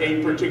address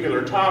a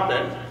particular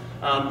topic,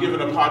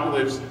 given a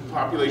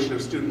population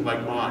of students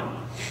like mine?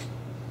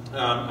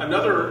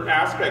 Another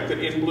aspect that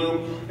in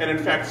Bloom, and in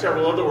fact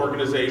several other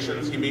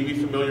organizations, you may be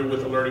familiar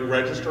with the Learning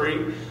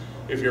Registry.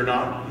 If you're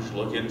not, you should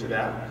look into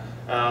that.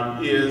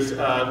 Is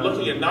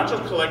looking at not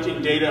just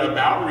collecting data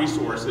about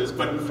resources,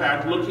 but in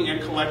fact looking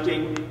at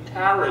collecting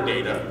para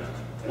data,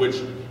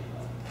 which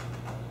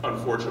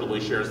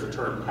unfortunately shares the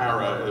term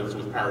para as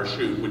with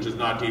parachute, which is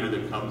not data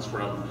that comes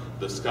from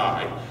the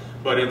sky,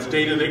 but it's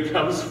data that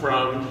comes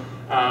from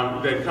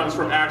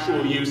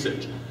actual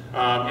usage.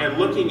 And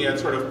looking at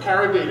sort of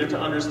para data to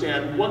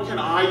understand what can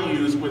I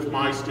use with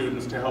my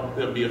students to help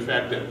them be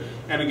effective.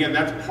 And again,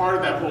 that's part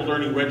of that whole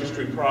learning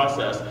registry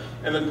process.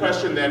 And the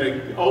question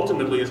then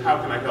ultimately is,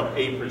 how can I help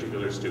a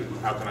particular student?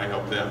 How can I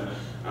help them?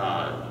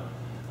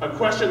 A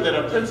question that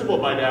a principal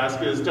might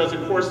ask is, does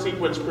a course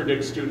sequence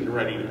predict student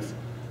readiness?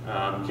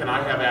 Can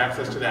I have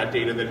access to that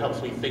data that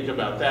helps me think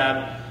about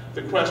that?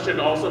 The question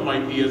also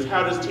might be is,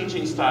 how does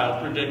teaching style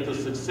predict the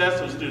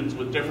success of students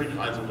with different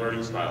kinds of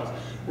learning styles?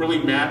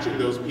 Really matching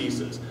those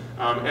pieces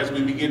as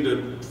we begin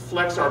to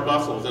flex our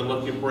muscles and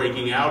look at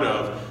breaking out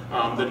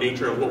of the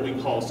nature of what we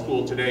call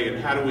school today,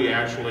 and how do we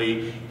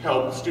actually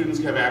help students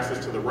have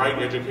access to the right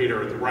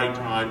educator at the right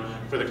time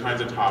for the kinds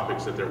of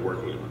topics that they're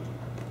working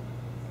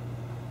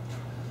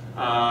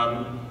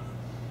on.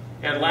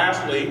 And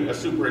lastly, a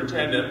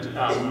superintendent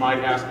might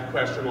ask a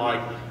question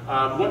like,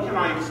 what can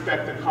I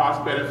expect the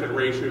cost-benefit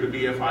ratio to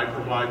be if I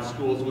provide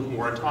schools with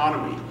more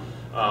autonomy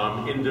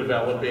in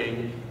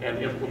developing and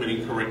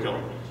implementing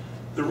curriculum?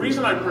 The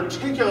reason I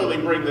particularly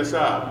bring this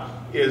up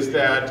is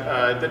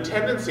that the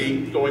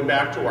tendency, going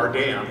back to our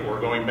dam, or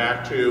going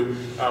back to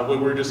what we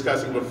were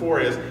discussing before,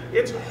 is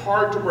it's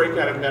hard to break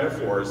out of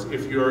metaphors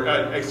if you're,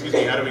 out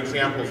of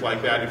examples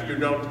like that if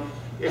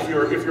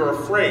you're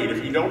afraid,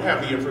 if you don't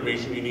have the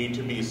information you need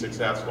to be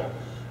successful.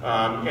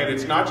 And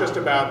it's not just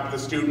about the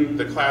student,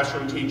 the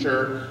classroom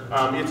teacher,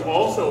 it's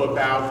also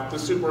about the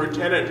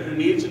superintendent who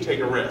needs to take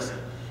a risk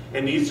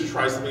and needs to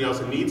try something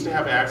else and needs to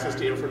have access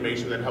to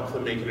information that helps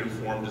them make an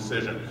informed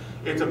decision.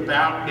 It's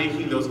about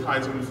making those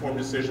kinds of informed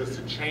decisions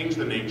to change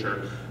the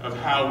nature of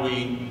how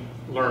we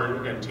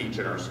learn and teach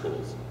in our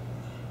schools.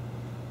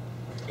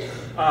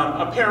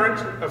 A parent,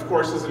 of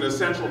course, is an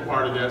essential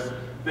part of this.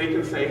 They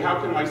can say,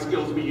 how can my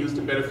skills be used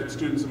to benefit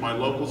students in my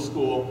local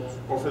school,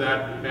 or for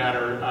that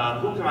matter,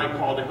 who can I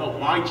call to help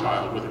my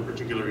child with a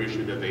particular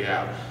issue that they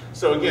have?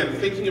 So again,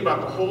 thinking about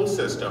the whole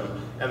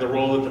system and the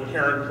role that the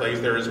parent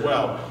plays there as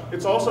well.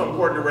 It's also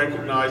important to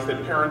recognize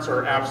that parents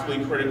are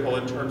absolutely critical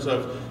in terms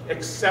of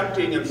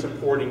accepting and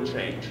supporting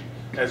change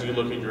as you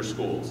look at your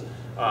schools.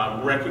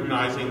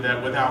 Recognizing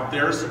that without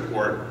their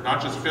support, not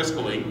just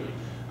fiscally,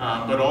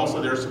 but also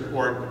their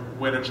support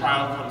when a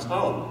child comes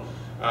home,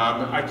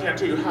 I can't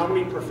tell you how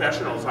many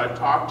professionals I've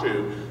talked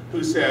to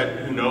who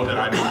know that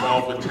I'm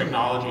involved with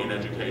technology and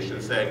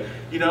education, say,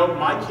 you know,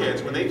 my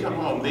kids, when they come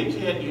home, they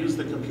can't use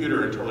the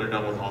computer until they're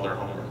done with all their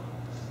homework.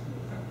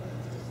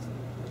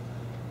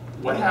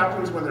 What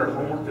happens when their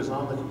homework is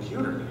on the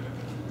computer?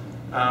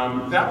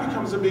 That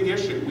becomes a big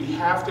issue. We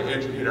have to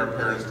educate our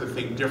parents to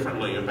think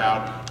differently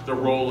about the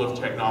role of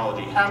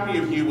technology. How many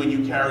of you, when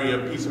you carry a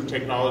piece of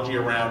technology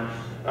around,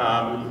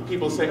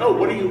 people say, oh,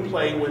 what are you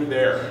playing with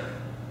there?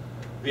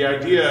 The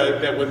idea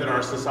that within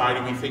our society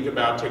we think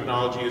about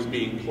technology as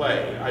being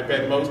play. I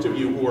bet most of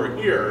you who are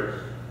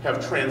here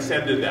have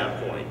transcended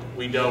that point.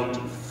 We don't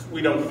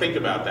think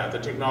about that. The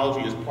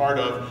technology is part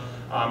of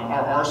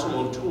our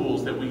arsenal of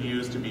tools that we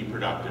use to be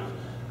productive.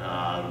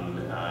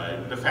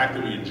 The fact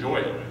that we enjoy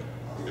it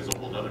is a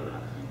whole other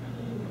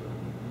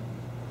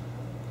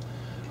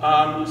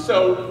matter.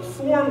 So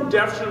form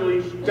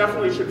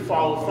definitely should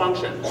follow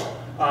function.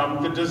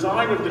 The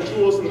design of the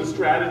tools and the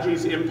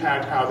strategies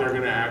impact how they're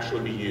going to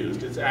actually be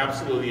used. It's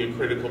absolutely a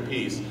critical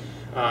piece.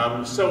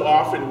 So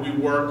often we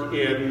work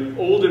in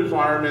old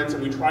environments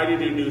and we try to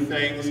do new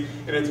things,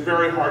 and it's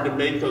very hard to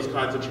make those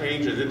kinds of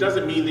changes. It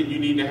doesn't mean that you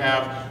need to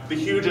have the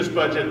hugest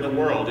budget in the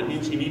world. It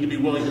means you need to be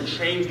willing to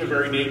change the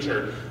very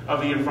nature of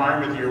the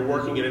environment that you're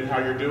working in and how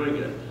you're doing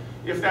it.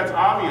 If that's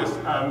obvious,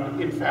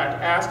 in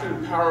fact,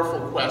 asking powerful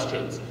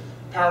questions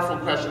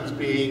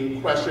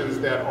being questions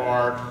that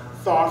are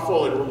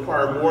thoughtful and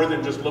require more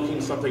than just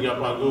looking something up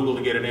on Google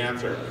to get an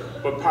answer,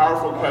 but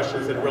powerful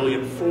questions that really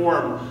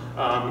inform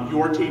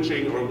your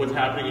teaching or what's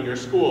happening in your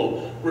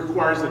school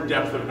requires a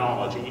depth of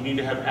knowledge, and you need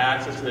to have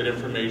access to that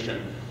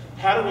information.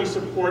 How do we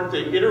support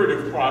the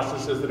iterative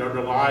processes that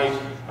underlie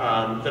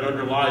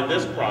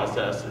this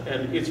process?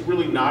 And it's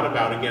really not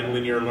about, again,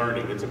 linear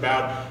learning. It's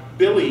about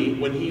Billy,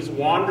 when he's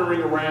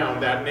wandering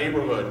around that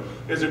neighborhood,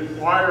 is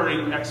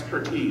acquiring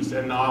expertise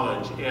and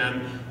knowledge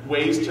and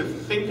ways to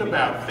think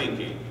about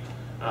thinking.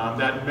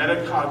 That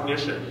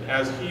metacognition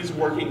as he's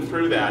working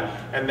through that,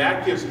 and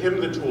that gives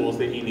him the tools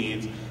that he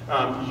needs.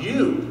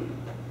 You,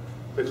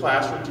 the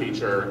classroom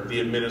teacher, the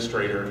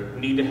administrator,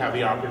 need to have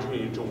the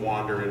opportunity to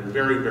wander in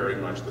very, very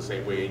much the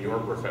same way in your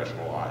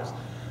professional lives.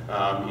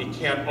 It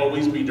can't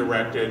always be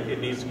directed. It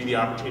needs to be the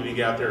opportunity to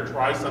get out there,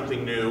 try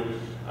something new,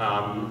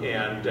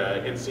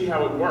 and see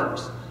how it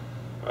works.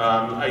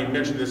 I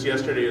mentioned this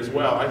yesterday as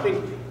well. I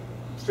think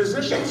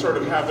physicians sort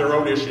of have their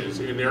own issues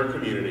in their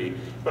community,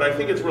 but I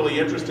think it's really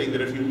interesting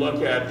that if you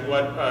look at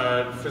what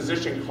a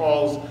physician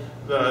calls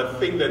the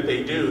thing that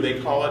they do,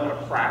 they call it a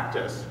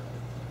practice.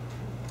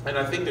 And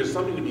I think there's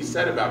something to be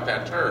said about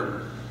that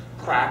term,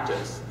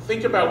 practice.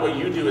 Think about what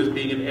you do as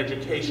being an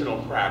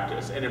educational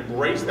practice and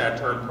embrace that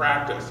term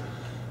practice.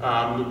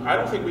 I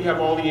don't think we have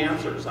all the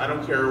answers. I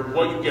don't care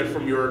what you get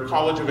from your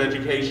college of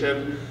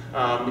education.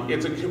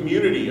 It's a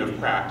community of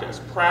practice.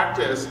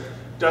 Practice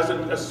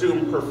doesn't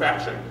assume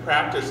perfection.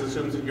 Practice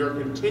assumes that you're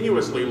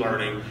continuously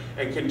learning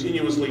and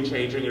continuously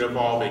changing and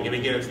evolving. And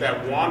again, it's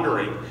that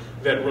wandering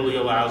that really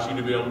allows you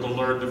to be able to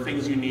learn the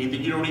things you need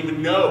that you don't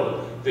even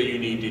know that you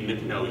need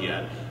to know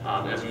yet,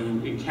 as you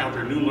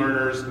encounter new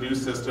learners, new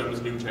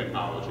systems, new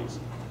technologies.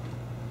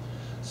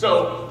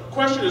 So,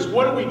 question is,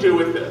 what do we do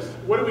with this?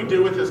 What do we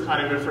do with this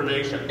kind of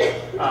information?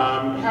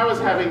 How is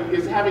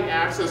having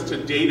access to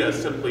data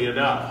simply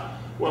enough?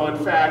 Well,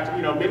 in fact,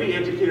 many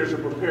educators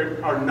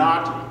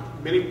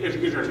many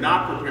educators are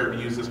not prepared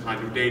to use this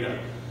kind of data.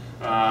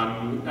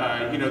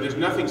 There's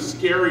nothing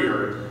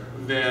scarier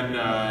than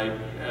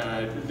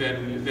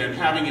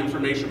having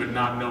information but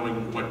not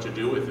knowing what to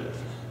do with it.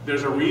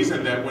 There's a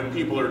reason that when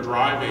people are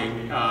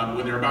driving,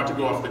 when they're about to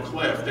go off the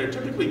cliff, they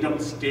typically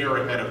don't stare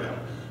ahead of them.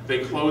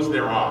 They close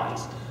their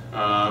eyes.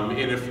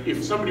 And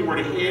if somebody were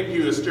to hand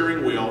you a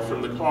steering wheel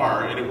from the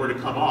car and it were to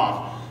come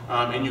off,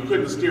 and you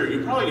couldn't steer,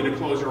 you're probably going to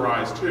close your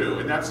eyes too.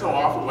 And that's so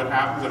often what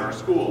happens in our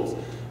schools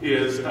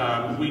is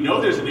we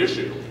know there's an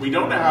issue. We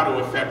don't know how to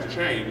affect the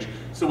change,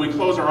 so we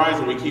close our eyes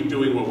and we keep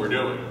doing what we're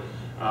doing.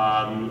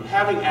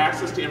 Having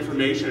access to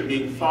information and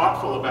being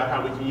thoughtful about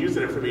how we can use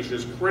that information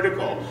is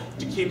critical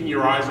to keeping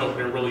your eyes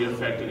open and really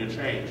affecting a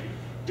change.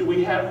 Do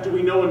we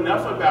know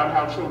enough about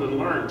how children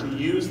learn to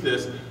use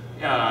this,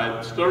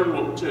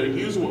 to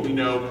use what we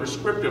know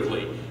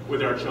prescriptively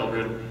with our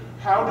children?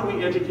 How do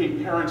we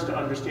educate parents to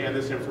understand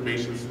this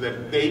information so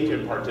that they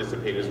can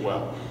participate as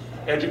well?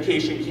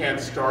 Education can't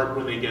start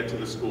when they get to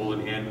the school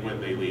and end when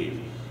they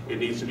leave. It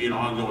needs to be an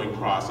ongoing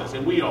process,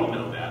 and we all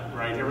know that,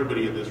 right?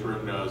 Everybody in this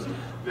room knows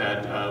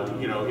that,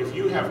 if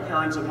you have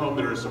parents at home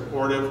that are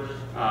supportive,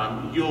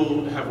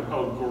 you'll have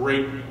a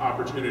great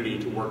opportunity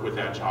to work with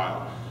that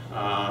child.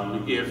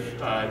 If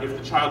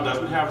the child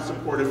doesn't have a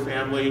supportive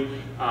family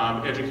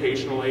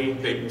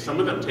educationally, some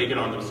of them take it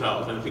on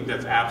themselves, and I think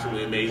that's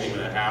absolutely amazing when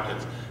that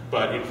happens.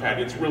 But in fact,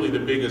 it's really the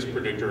biggest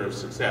predictor of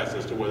success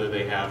as to whether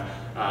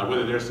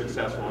they're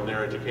successful in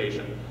their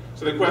education.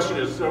 So the question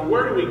is, so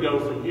where do we go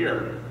from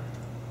here?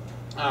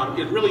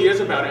 It really is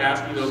about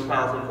asking those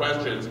powerful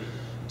questions.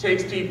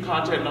 Takes deep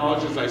content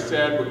knowledge, as I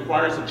said,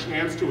 requires a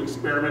chance to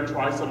experiment,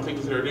 try some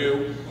things that are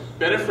new,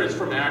 benefits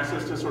from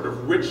access to sort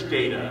of rich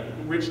data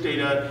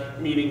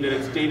meaning that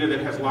it's data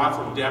that has lots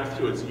of depth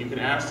to it, so you can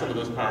ask some of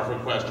those powerful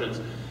questions,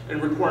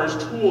 and requires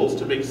tools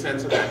to make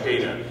sense of that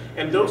data.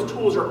 And those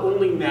tools are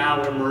only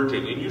now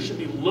emerging, and you should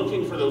be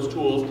looking for those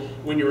tools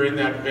when you're in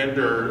that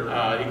vendor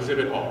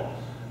exhibit hall.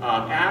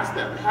 Ask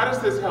them, how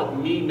does this help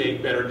me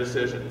make better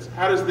decisions?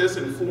 How does this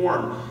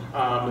inform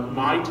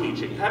my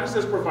teaching? How does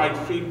this provide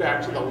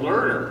feedback to the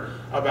learner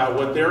about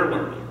what they're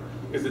learning?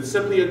 Is it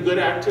simply a good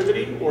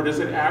activity, or does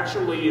it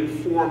actually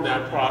inform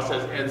that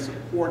process and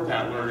support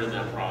that learner in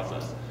that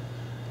process?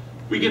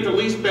 We get the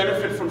least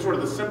benefit from sort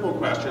of the simple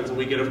questions, and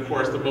we get, of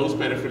course, the most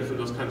benefit from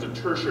those kinds of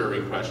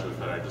tertiary questions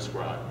that I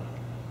described.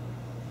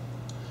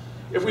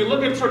 If we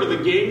look at sort of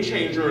the game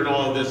changer in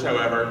all of this,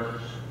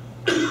 however,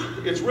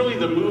 it's really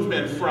the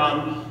movement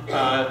from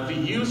the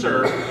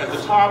user at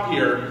the top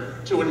here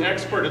to an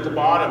expert at the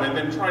bottom, and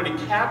then trying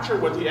to capture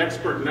what the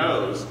expert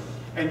knows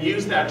and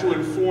use that to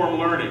inform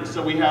learning.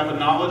 So we have a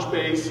knowledge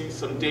base,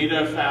 some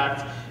data,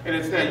 facts, and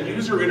it's that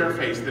user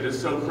interface that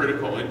is so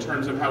critical in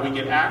terms of how we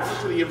get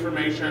access to the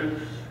information,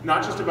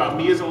 not just about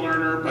me as a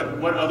learner, but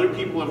what other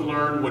people have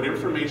learned, what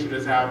information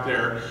is out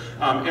there,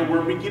 and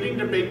we're beginning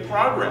to make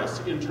progress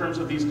in terms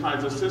of these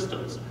kinds of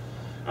systems.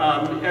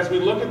 As we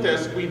look at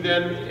this, we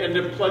then end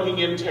up plugging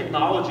in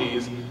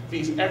technologies,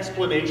 these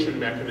explanation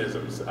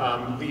mechanisms,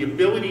 the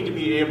ability to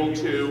be able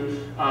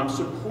to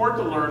support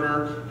the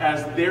learner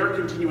as they're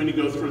continuing to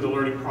go through the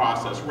learning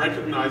process,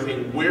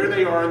 recognizing where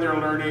they are in their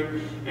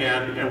learning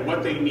and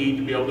what they need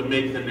to be able to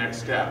make the next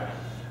step.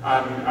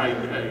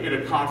 In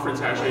a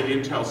conference actually at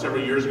Intel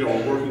several years ago,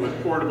 we're working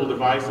with portable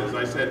devices.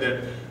 I said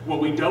that what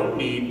we don't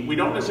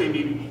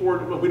necessarily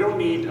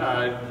need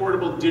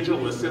portable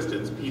digital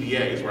assistants,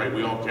 PDAs, right?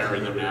 We all carry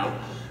them now.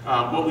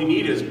 What we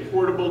need is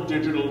portable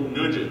digital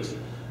nudges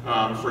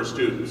for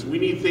students. We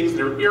need things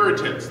that are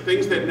irritants,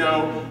 things that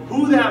know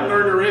who that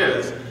learner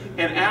is,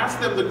 and ask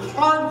them the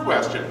hard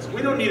questions.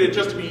 We don't need it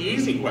just to be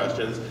easy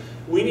questions.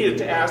 We need it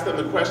to ask them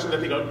the question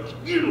that they go,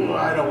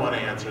 I don't want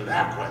to answer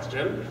that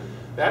question.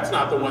 That's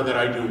not the one that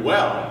I do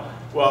well.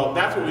 Well,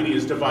 that's what we need,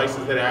 is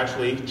devices that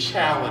actually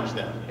challenge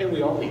them. And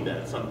we all need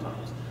that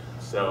sometimes.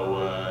 So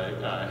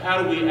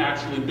how do we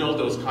actually build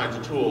those kinds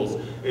of tools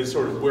is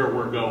sort of where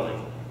we're going.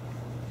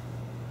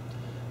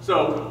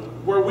 So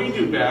where we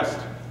do best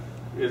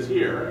is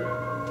here.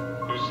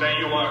 You say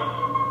you are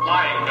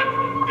lying, but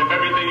if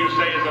everything you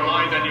say is a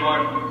lie, then you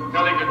are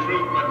telling the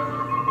truth. But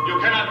you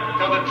cannot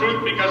tell the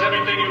truth because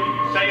everything you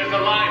say is a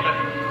lie. But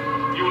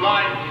you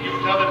lie, you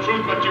tell the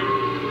truth, but you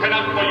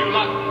cannot, for you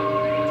lie.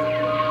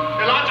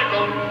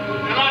 Illogical,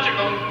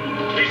 illogical.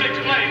 Please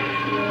explain.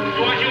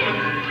 You are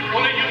human.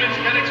 Only humans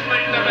can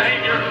explain their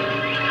behavior.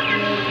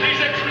 Please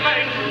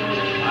explain.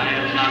 I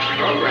am not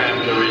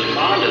programmed to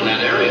respond in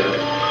that area.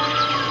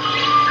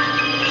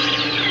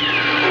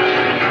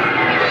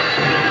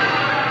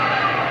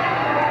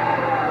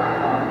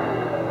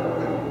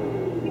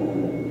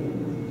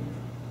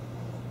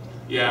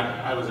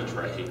 Yeah, I was a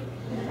Trekkie.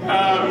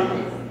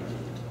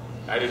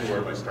 I didn't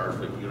wear my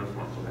Starfleet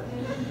uniform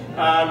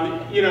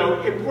today. You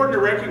know, important to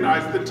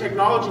recognize that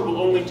technology will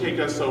only take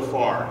us so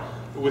far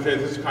with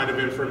this kind of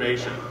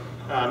information.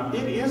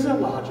 It is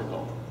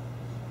illogical.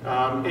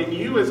 And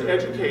you as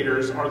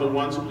educators are the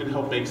ones who can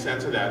help make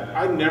sense of that.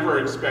 I never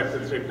expect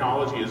that the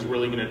technology is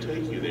really going to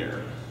take you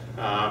there.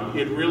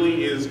 It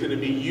really is going to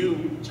be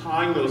you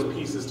tying those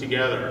pieces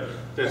together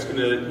that's going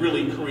to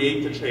really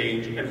create the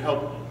change and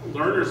help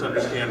learners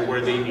understand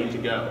where they need to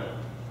go.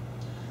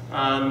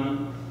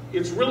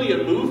 It's really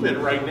a movement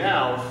right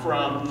now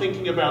from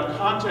thinking about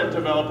content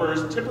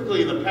developers.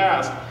 Typically in the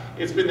past,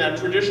 it's been that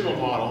traditional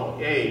model,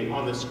 A,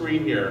 on the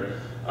screen here,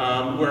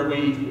 where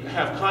we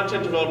have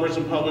content developers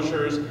and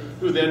publishers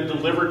who then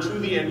deliver to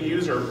the end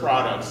user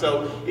products.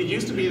 So it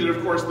used to be that,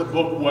 of course, the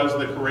book was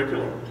the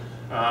curriculum.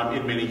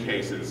 In many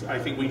cases. I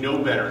think we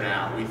know better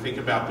now. We think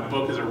about the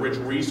book as a rich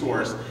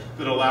resource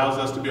that allows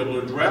us to be able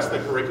to address the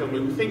curriculum.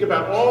 And we think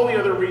about all the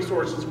other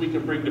resources we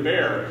can bring to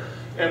bear.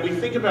 And we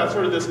think about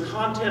sort of this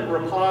content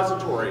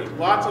repository,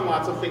 lots and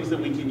lots of things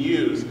that we can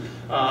use,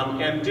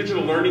 and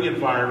digital learning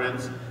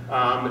environments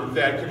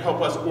that can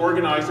help us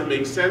organize and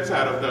make sense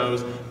out of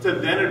those to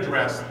then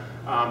address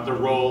the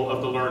role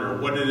of the learner,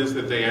 what it is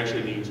that they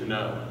actually need to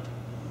know.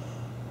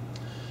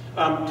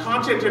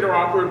 Content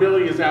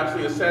interoperability is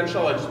absolutely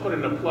essential. I just put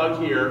in a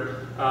plug here.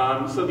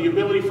 So the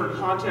ability for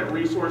content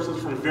resources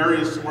from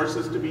various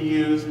sources to be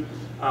used,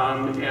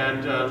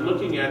 and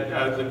looking at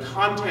the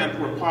content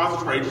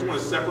repository. I just want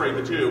to separate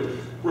the two.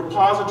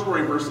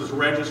 Repository versus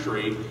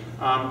registry.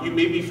 You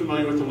may be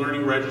familiar with the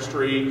Learning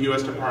Registry,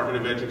 U.S.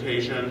 Department of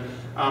Education.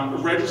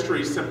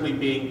 Registry simply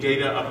being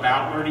data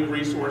about learning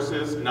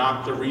resources,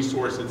 not the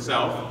resource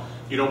itself.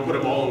 You don't put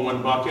them all in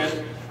one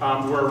bucket.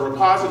 Where a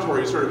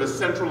repository is sort of a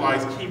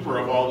centralized keeper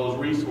of all those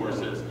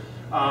resources.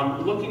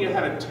 Looking at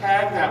how to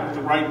tag that with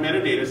the right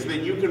metadata so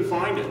that you can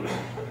find it.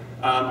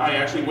 I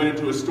actually went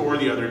into a store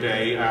the other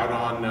day out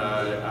on,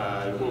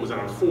 what was it,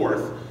 on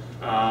 4th,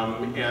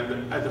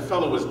 and the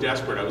fellow was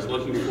desperate. I was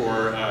looking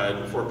for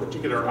a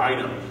particular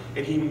item,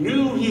 and he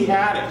knew he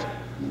had it,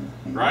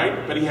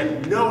 right? But he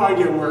had no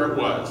idea where it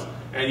was.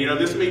 And you know,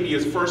 this may be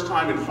his first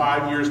time in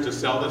 5 years to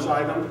sell this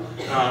item.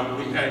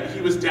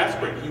 He was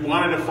desperate. He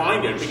wanted to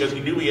find it because he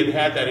knew he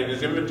had that in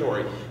his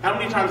inventory. How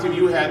many times have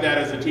you had that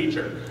as a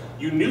teacher?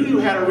 You knew you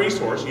had a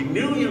resource. You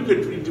knew you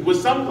could, it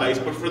was someplace,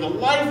 but for the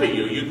life of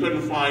you, you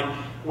couldn't find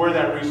where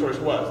that resource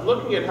was.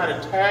 Looking at how to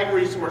tag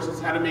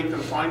resources, how to make them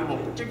findable,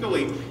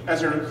 particularly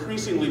as they're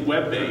increasingly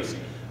web-based.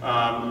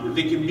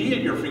 They can be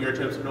at your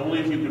fingertips, but only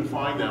if you can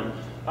find them.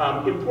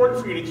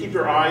 Important for you to keep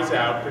your eyes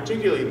out,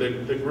 particularly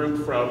the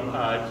group from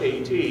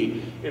KET,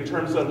 in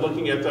terms of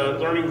looking at the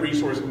Learning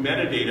Resource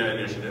Metadata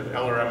Initiative,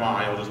 LRMI.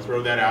 I'll just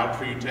throw that out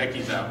for you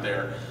techies out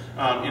there.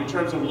 In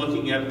terms of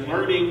looking at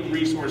Learning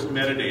Resource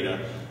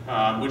Metadata,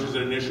 which is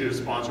an initiative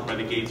sponsored by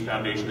the Gates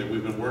Foundation that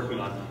we've been working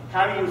on.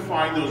 How do you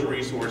find those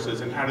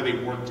resources and how do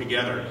they work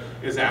together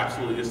is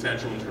absolutely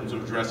essential in terms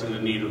of addressing the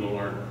need of the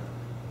learner.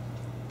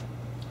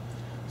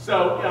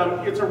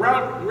 So it's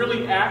around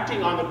really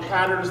acting on the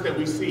patterns that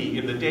we see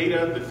in the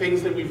data, the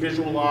things that we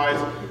visualize,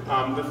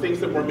 the things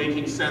that we're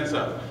making sense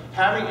of.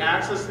 Having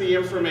access to the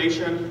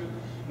information,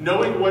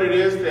 knowing what it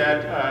is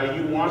that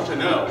you want to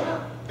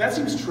know. That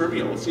seems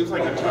trivial. It seems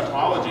like a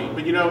tautology.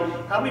 But you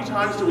know, how many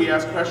times do we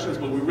ask questions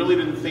but we really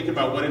didn't think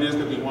about what it is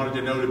that we wanted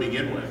to know to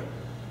begin with?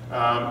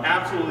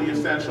 Absolutely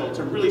essential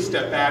to really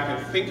step back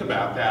and think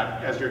about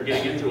that as you're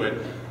getting into it.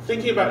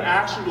 Thinking about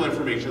actionable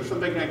information,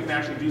 something I can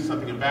actually do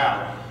something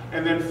about.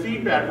 And then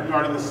feedback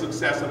regarding the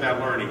success of that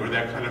learning, or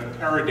that kind of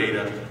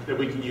paradata that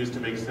we can use to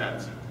make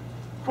sense.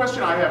 The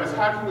question I have is,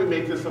 how can we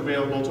make this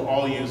available to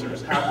all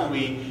users? How can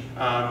we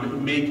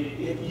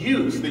make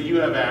use that you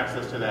have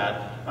access to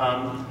that?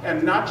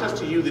 And not just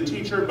to you, the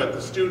teacher, but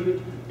the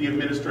student, the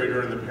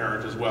administrator, and the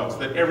parent as well, so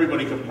that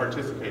everybody can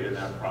participate in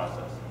that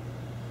process.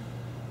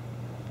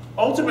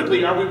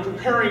 Ultimately, are we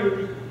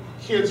preparing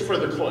kids for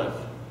the cliff?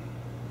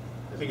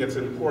 I think it's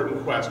an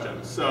important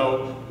question.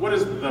 So what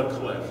is the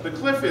cliff? The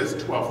cliff is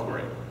 12th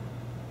grade.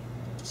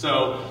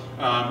 So,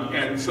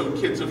 and so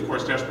kids, of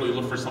course, desperately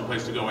look for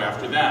someplace to go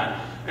after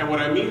that. And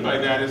what I mean by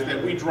that is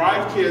that we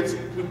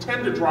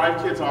tend to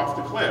drive kids off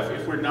the cliff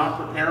if we're not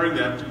preparing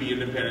them to be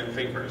independent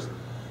thinkers.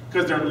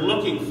 because they're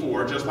looking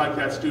for, just like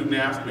that student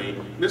asked me,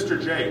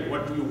 Mr. J,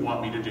 what do you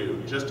want me to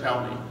do? Just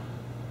tell me.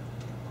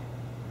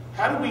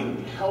 How do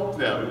we help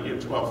them in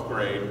 12th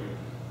grade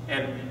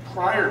and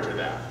prior to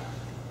that,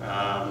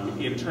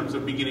 in terms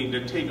of beginning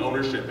to take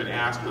ownership and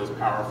ask those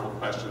powerful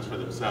questions for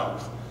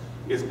themselves,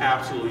 is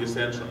absolutely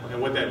essential. And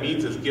what that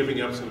means is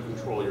giving up some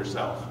control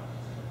yourself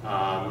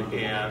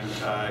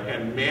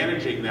and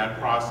managing that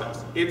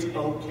process. It's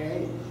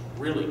okay,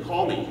 really.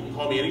 Call me. You can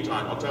call me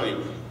anytime. I'll tell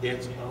you,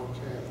 it's okay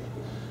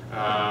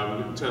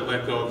to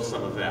let go of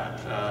some of that.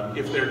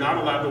 If they're not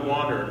allowed to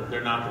wander,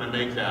 they're not going to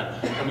make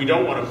that. And we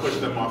don't want to push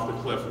them off the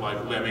cliff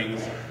like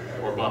lemmings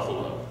or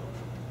buffalo.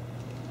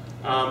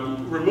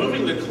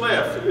 Removing the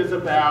cliff is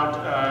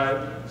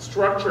about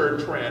structure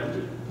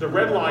trend. The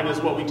red line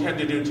is what we tend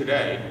to do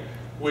today,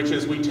 which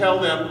is we tell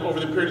them over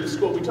the period of the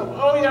school, we tell them,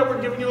 oh yeah,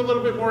 we're giving you a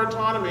little bit more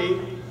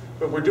autonomy,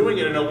 but we're doing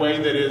it in a way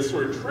that is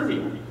sort of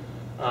trivial.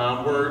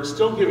 We're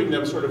still giving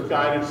them sort of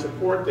guided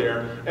support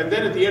there, and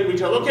then at the end we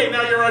tell, okay,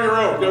 now you're on your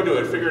own, go do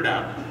it, figure it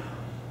out.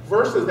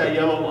 Versus that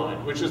yellow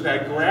line, which is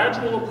that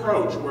gradual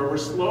approach where we're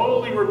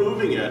slowly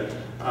removing it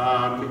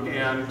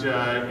and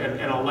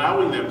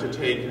allowing them to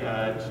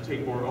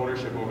take more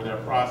ownership over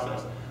that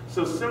process.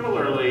 So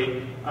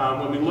similarly,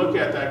 when we look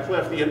at that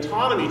cliff, the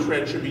autonomy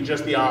trend should be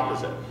just the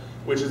opposite,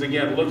 which is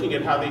again looking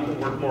at how they can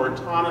work more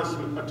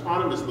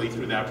autonomously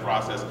through that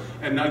process,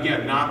 and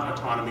again, not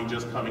autonomy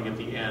just coming at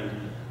the end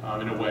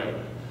in a way.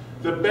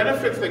 The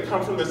benefits that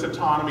come from this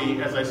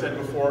autonomy, as I said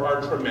before,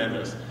 are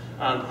tremendous.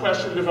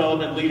 Question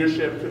development,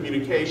 leadership,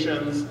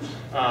 communications,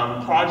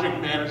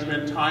 project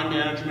management, time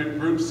management,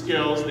 group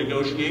skills,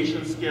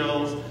 negotiation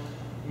skills,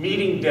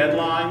 meeting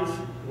deadlines,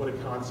 what a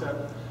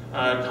concept,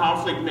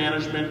 conflict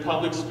management,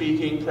 public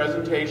speaking,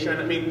 presentation.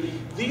 I mean,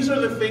 these are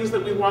the things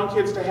that we want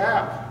kids to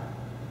have.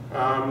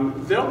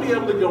 They'll be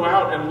able to go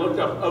out and look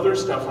up other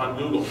stuff on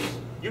Google.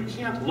 You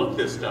can't look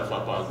this stuff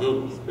up on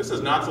Google. This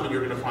is not something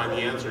you're going to find the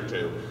answer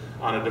to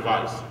on a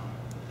device.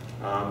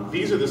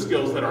 These are the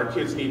skills that our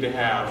kids need to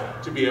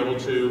have to be able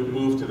to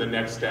move to the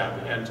next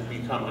step and to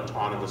become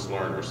autonomous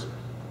learners.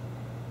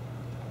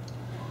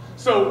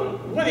 So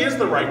what is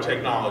the right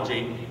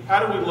technology?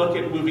 How do we look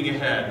at moving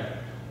ahead?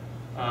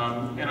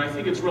 And I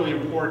think it's really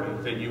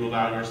important that you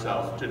allow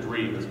yourself to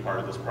dream as part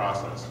of this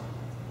process.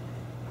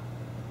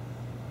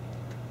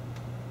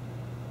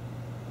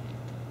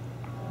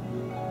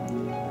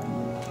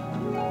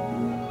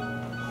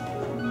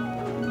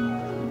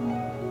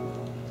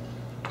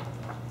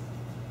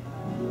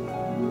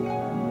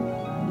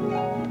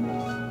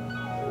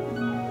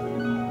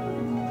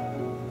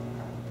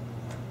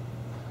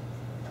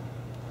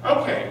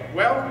 Okay,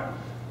 well,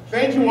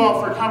 thank you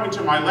all for coming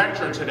to my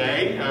lecture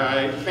today.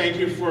 Thank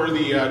you for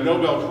the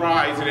Nobel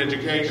Prize in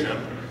Education.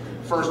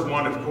 First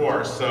one, of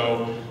course,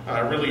 so I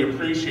really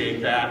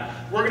appreciate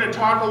that. We're going to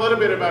talk a little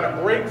bit about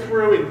a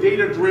breakthrough in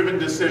data-driven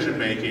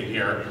decision-making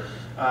here.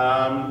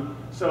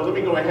 So let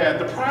me go ahead.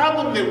 The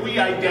problem that we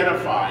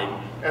identified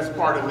as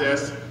part of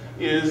this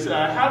is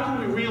how can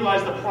we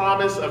realize the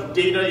promise of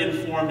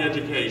data-informed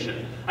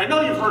education? I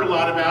know you've heard a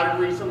lot about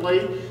it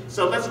recently,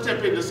 so let's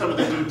dip into some of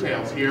the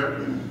details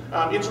here.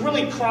 It's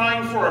really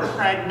crying for a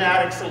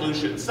pragmatic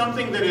solution,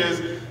 something that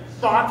is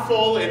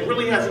thoughtful and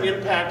really has an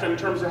impact in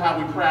terms of how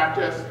we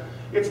practice.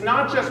 It's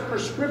not just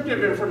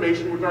prescriptive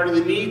information regarding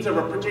the needs of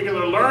a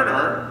particular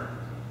learner,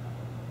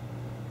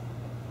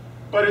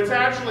 but it's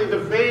actually the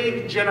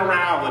vague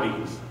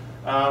generalities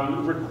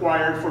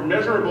required for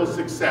measurable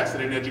success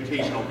in an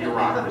educational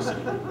bureaucracy.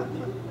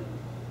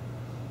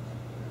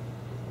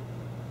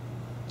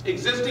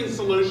 Existing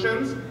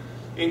solutions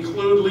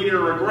include linear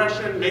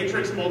regression,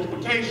 matrix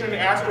multiplication,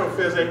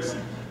 astrophysics,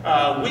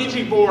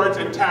 Ouija boards,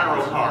 and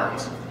tarot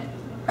cards.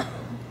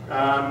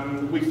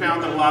 We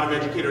found that a lot of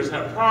educators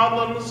have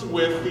problems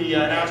with the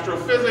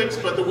astrophysics,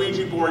 but the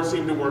Ouija boards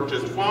seem to work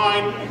just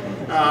fine,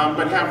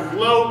 but have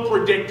low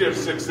predictive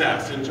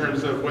success in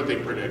terms of what they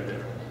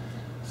predicted.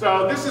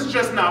 So this is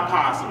just not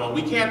possible.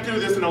 We can't do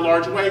this in a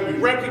large way. We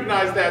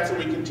recognize that, so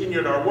we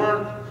continued our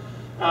work.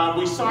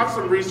 We sought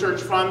some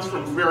research funds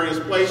from various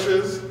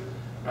places.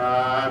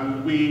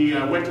 We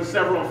went to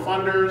several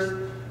funders.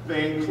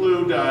 They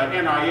include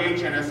NIH,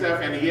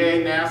 NSF,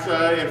 NEA,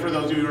 NASA, and for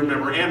those of you who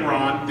remember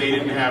Enron, they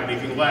didn't have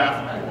anything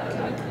left.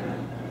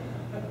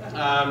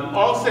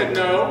 All said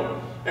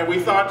no, and we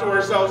thought to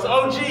ourselves,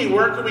 oh gee,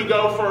 where could we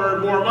go for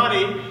more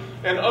money?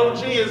 And oh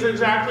gee is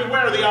exactly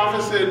where, the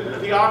Office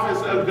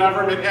of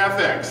Government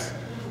Ethics.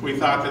 We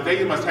thought that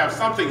they must have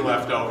something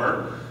left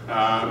over,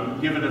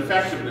 given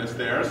effectiveness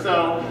there.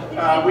 So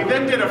we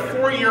then did a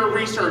 4-year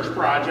research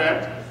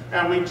project,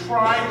 and we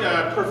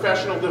tried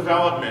professional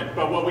development,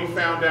 but what we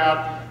found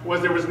out was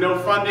there was no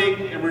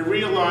funding, and we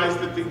realized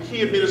that the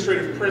key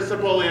administrative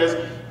principle is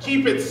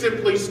keep it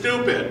simply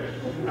stupid.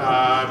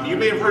 You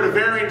may have heard a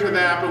variant of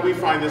that, but we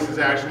find this is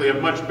actually a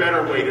much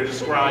better way to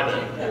describe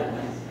it.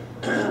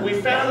 We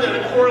found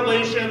that a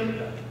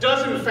correlation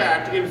does in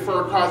fact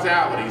infer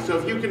causality. So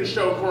if you can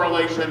show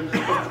correlation,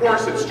 of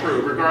course it's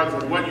true,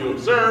 regardless of what you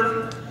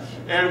observe.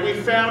 And we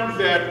found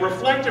that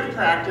reflective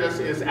practice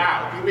is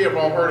out. You may have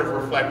all heard of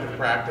reflective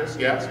practice.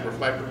 Yes,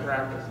 reflective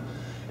practice.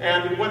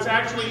 And what's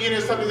actually in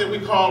is something that we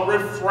call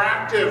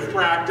refractive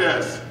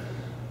practice.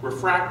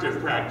 Refractive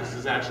practice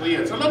is actually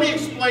in. So let me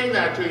explain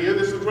that to you.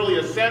 This is really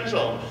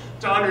essential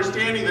to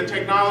understanding the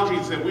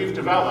technologies that we've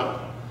developed.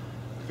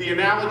 The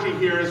analogy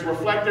here is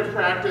reflective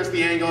practice,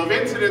 the angle of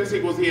incidence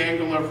equals the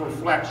angle of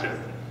reflection.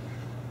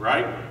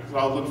 Right? Does it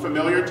all look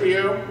familiar to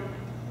you?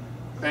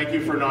 Thank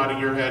you for nodding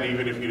your head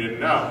even if you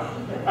didn't know.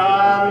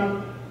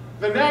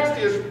 The next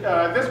is,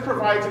 this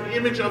provides an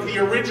image of the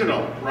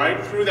original, right,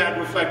 through that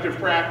reflective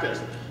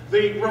practice.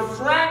 The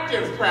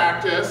refractive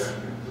practice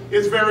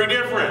is very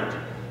different.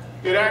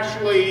 It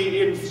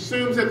actually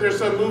assumes that there's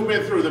some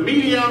movement through the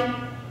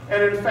medium,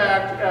 and in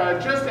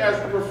fact, just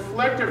as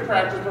reflective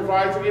practice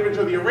provides an image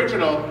of the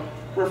original,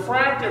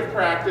 refractive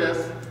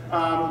practice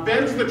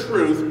bends the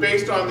truth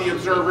based on the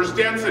observer's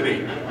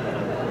density.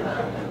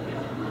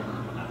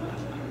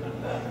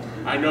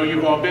 I know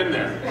you've all been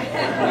there.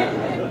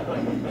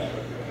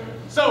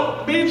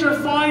 So, major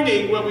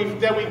finding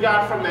that we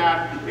got from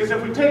that is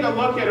if we take a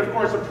look at, of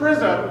course, a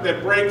prism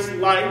that breaks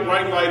light,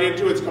 white light,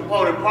 into its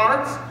component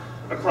parts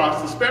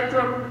across the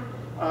spectrum,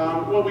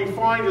 what we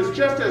find is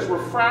just as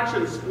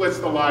refraction splits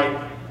the light,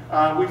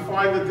 we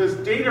find that this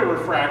data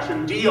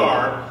refraction,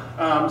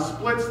 DR,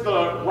 splits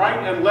the right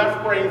and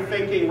left brain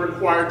thinking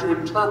required to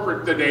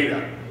interpret the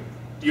data.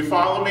 Do you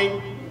follow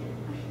me?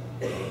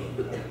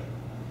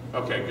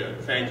 Okay,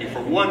 good. Thank you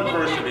for one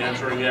person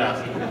answering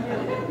yes.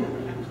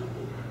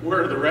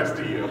 Where are the rest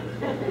of you?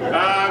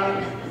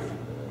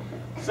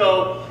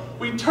 So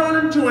we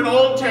turn to an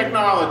old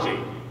technology.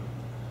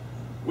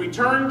 We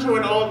turn to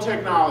an old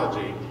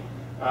technology.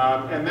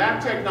 And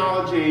that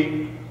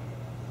technology,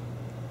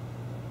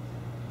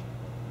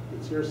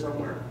 it's here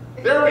somewhere.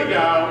 There we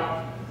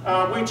go.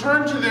 We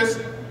turn to this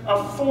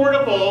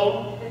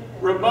affordable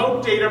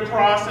remote data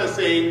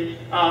processing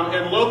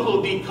and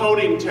local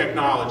decoding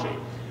technology.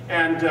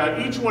 And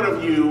each one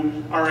of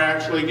you are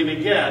actually going to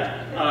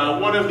get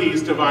one of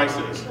these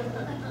devices.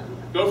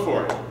 Go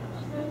for it.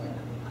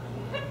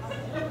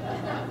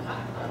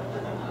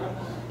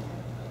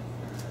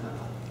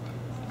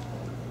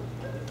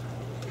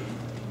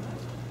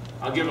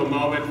 I'll give a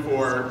moment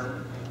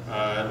for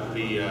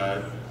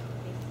the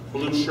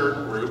blue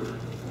shirt group.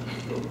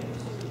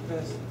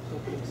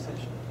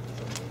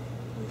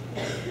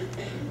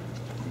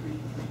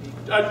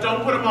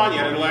 Don't put them on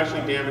yet, it'll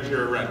actually damage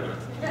your retina.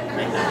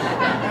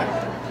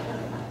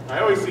 I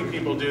always see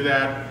people do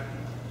that.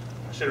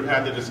 I should have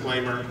had the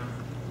disclaimer.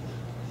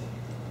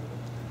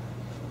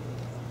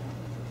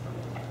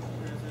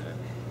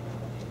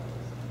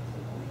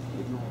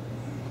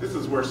 This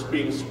is where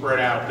being spread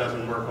out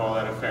doesn't work all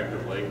that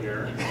effectively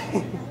here.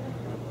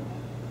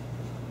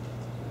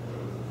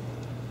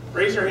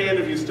 Raise your hand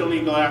if you still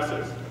need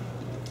glasses.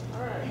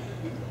 All right,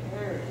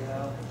 there we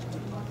go.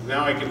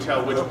 Now I can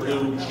tell which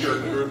blue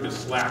shirt group is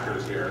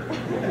slackers here.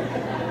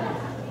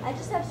 I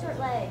just have short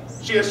legs.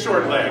 She has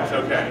short legs,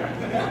 okay.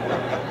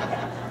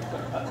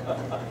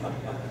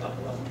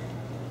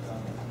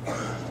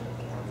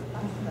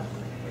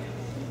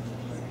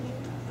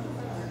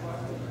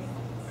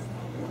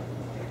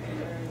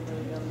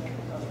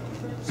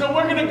 So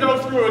we're going to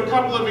go through a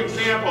couple of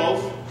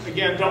examples.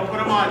 Again, don't put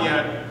them on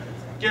yet.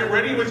 Get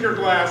ready with your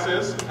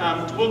glasses.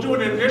 We'll do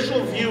an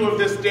initial view of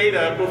this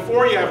data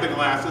before you have the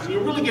glasses. You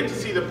really get to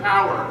see the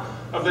power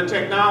of the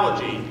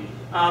technology.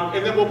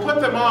 And then we'll put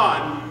them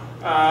on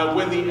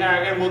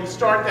and we'll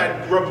start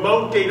that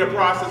remote data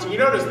processing. You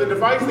notice the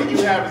device that you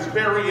have is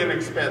very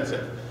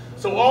inexpensive.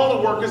 So all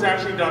the work is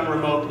actually done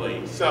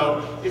remotely.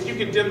 So if you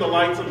can dim the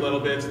lights a little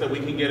bit so that we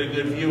can get a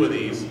good view of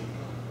these.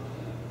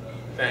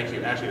 Thank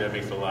you. Actually, that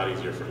makes it a lot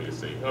easier for me to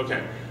see.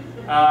 Okay.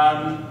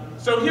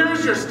 So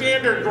here's your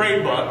standard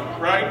grade book,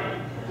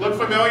 right? Look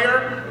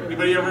familiar?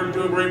 Anybody ever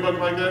do a grade book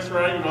like this,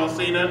 right? You've all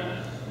seen it?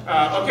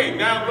 Okay,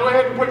 now go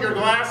ahead and put your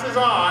glasses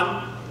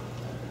on.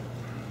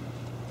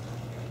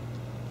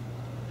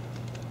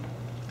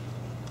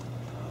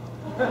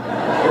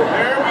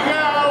 There we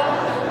go.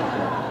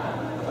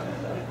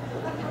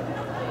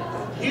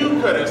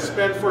 You could have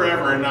spent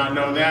forever and not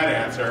known that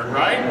answer,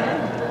 right?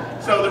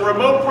 So the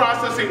remote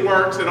processing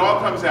works, it all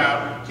comes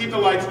out. Keep the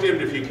lights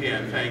dimmed if you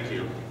can, thank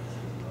you.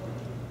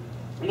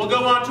 We'll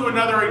go on to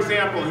another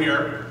example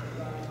here.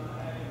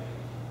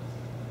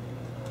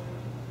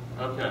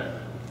 Okay.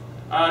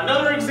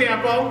 Another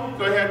example,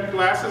 go ahead,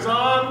 glasses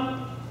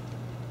on.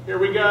 Here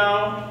we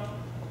go.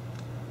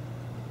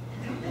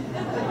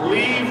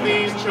 Leave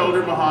these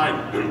children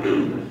behind.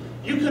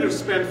 You could have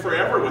spent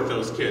forever with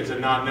those kids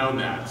and not known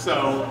that.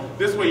 So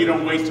this way you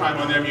don't waste time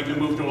on them, you can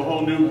move to a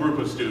whole new group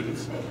of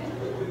students.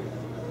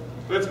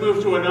 Let's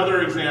move to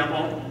another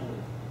example.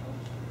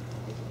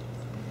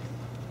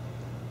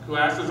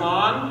 Glasses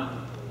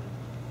on.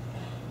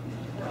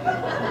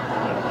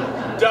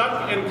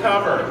 Duck and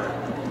cover.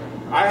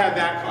 I had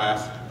that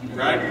class,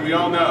 right? We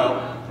all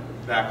know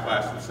that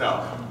class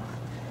itself.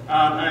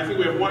 And I think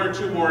we have one or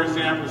two more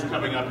examples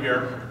coming up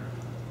here.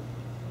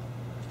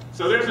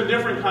 So there's a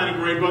different kind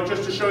of grade book,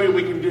 just to show you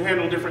we can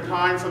handle different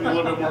kinds, something a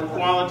little bit more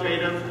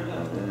qualitative.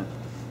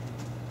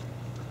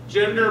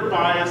 Gender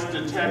bias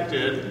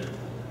detected.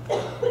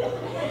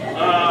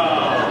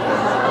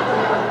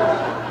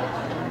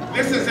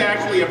 This is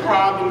actually a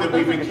problem that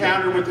we've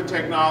encountered with the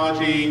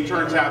technology.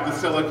 Turns out the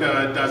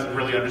silica doesn't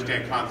really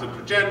understand concept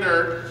of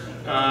gender.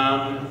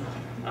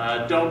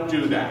 Don't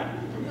do that.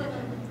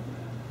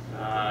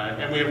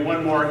 And we have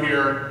one more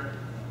here.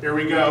 Here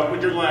we go.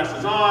 Put your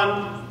glasses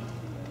on.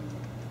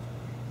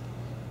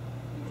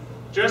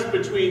 Just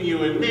between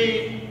you and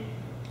me.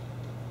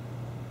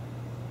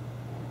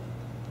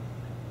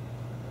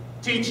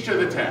 Teach to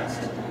the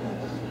test.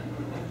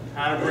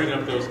 How to bring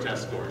up those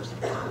test scores.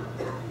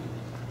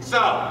 So,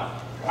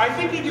 I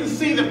think you can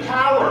see the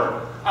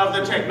power of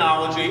the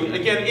technology.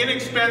 Again,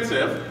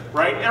 inexpensive,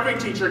 right? Every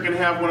teacher can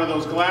have one of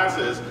those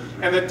glasses,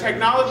 and the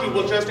technology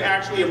will just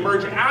actually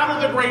emerge out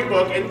of the grade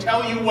book and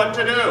tell you what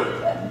to do.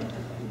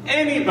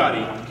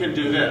 Anybody can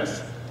do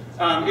this.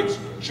 It's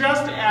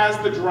just as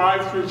the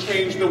drive-thru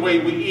changed the way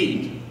we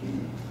eat.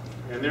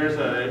 And there's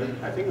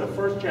I think the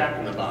first Jack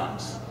in the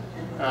Box.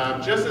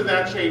 Just as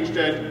that changed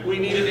it, we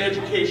need an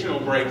educational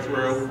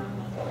breakthrough.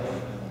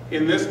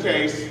 In this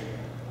case,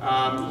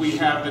 we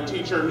have the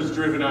teacher who's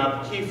driven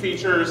up key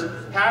features,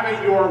 have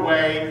it your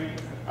way.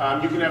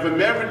 You can have a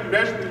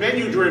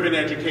menu-driven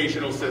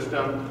educational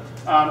system,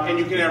 and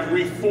you can have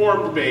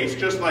reformed-based,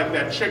 just like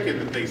that chicken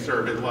that they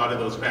serve at a lot of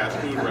those fast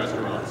food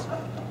restaurants.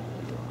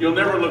 You'll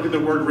never look at the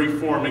word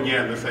reform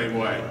again the same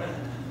way.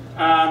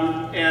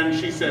 And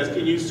she says,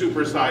 can you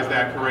supersize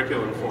that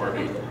curriculum for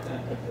me?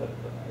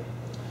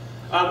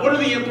 What are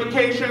the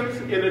implications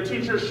in a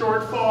teacher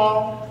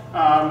shortfall?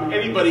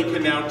 Anybody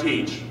can now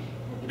teach.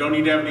 You don't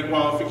need to have any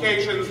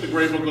qualifications. The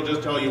grade book will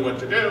just tell you what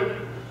to do.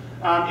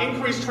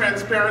 Increased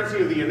transparency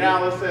of the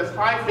analysis,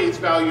 high face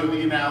value of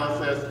the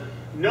analysis,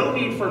 no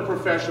need for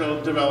professional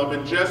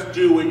development, just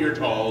do what you're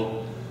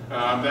told.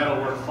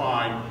 That'll work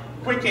fine.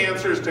 Quick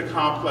answers to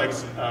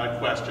complex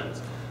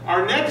questions.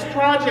 Our next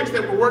projects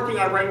that we're working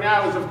on right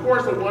now is, of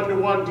course, a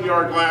one-to-one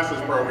DR glasses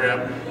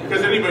program,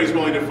 because anybody's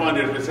willing to fund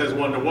it if it says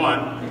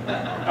one-to-one.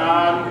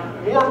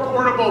 More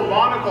portable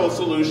monocle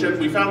solution.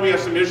 We found we have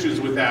some issues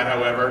with that,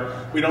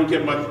 however. We don't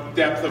get much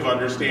depth of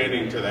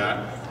understanding to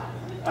that.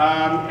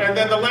 And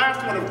then the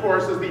last one, of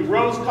course, is the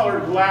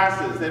rose-colored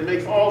glasses that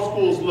makes all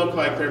schools look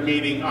like they're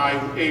meeting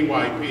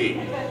AYP.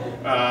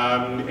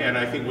 And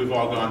I think we've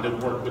all gone to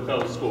work with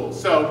those schools.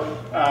 So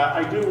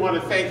I do want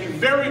to thank you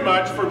very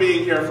much for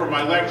being here for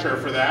my lecture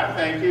for that.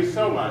 Thank you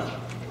so much.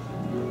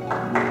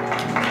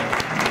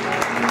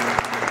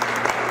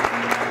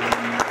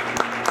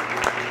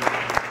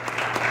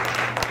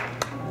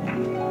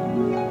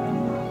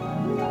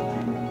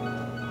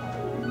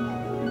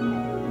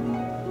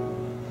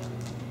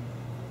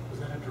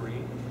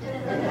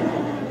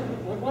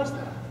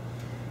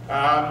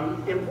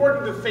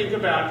 Important to think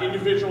about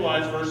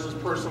individualized versus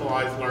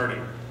personalized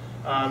learning.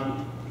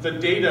 The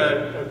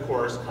data, of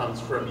course, comes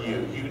from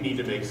you. You need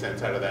to make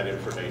sense out of that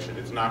information.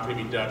 It's not going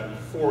to be done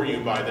for you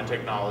by the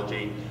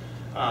technology.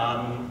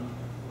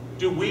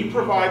 Do we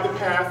provide the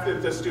path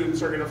that the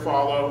students are going to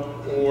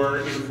follow, or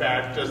in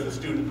fact, does the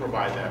student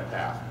provide that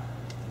path?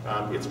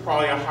 It's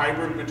probably a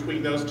hybrid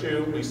between those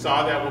two. We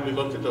saw that when we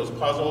looked at those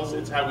puzzles.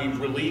 It's how we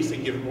release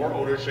and give more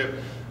ownership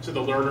to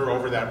the learner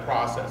over that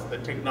process. The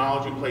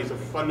technology plays a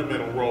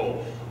fundamental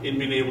role in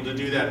being able to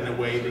do that in a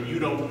way that you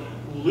don't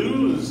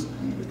lose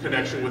the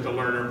connection with the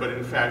learner, but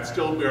in fact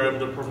still be able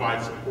to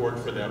provide support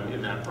for them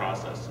in that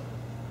process.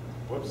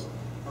 Whoops.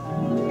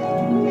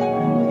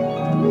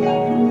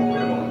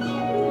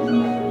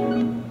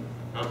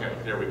 Okay,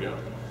 there we go.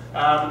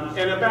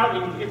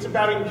 And it's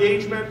about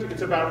engagement,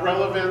 it's about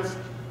relevance,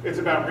 it's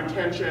about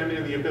retention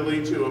and the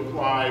ability to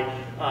apply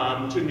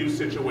to new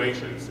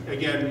situations.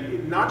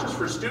 Again, not just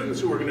for students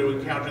who are going to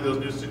encounter those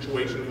new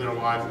situations in their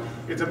lives,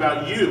 it's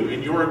about you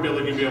and your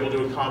ability to be able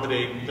to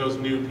accommodate those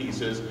new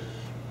pieces.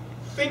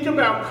 Think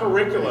about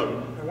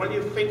curriculum. I want you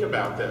to think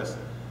about this.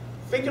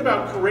 Think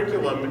about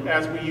curriculum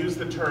as we use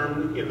the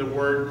term in the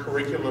word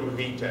curriculum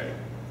vitae.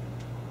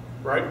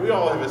 Right? We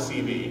all have a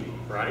CV,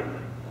 right?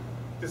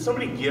 Did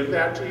somebody give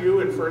that to you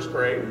in first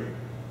grade?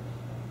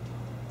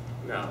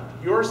 No.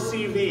 Your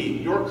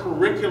CV, your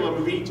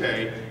curriculum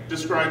vitae,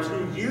 describes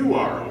who you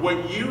are,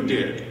 what you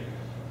did.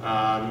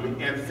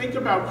 And think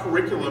about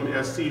curriculum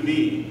as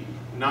CV,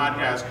 not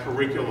as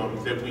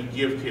curriculum that we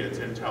give kids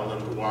and tell them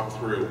to walk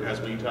through as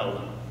we tell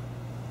them.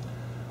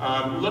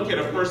 Look at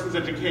a person's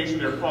education,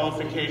 their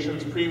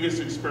qualifications, previous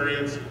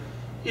experience.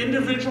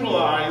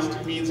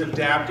 Individualized means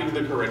adapting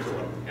the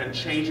curriculum and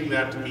changing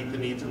that to meet the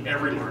needs of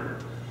every learner.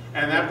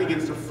 And that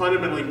begins to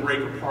fundamentally break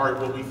apart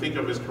what we think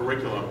of as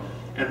curriculum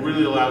and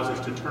really allows us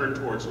to turn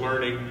towards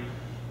learning.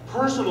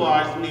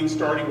 Personalized means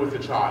starting with the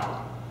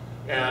child.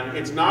 And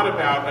it's not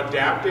about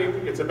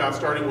adapting, it's about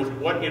starting with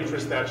what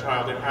interests that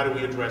child and how do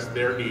we address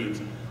their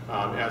needs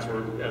as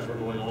we're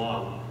going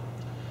along.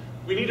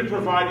 We need to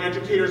provide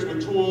educators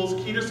with tools,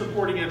 key to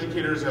supporting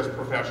educators as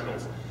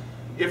professionals.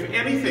 If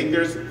anything,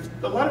 there's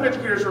a lot of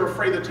educators are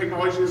afraid that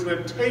technology is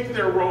going to take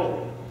their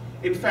role.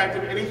 In fact,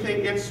 if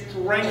anything, it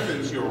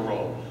strengthens your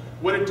role.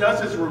 What it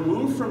does is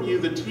remove from you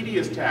the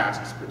tedious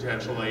tasks,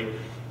 potentially,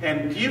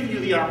 and give you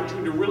the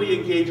opportunity to really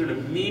engage in a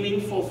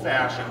meaningful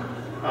fashion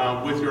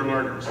with your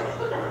learners.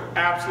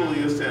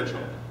 Absolutely essential.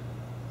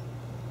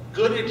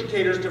 Good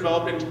educators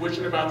develop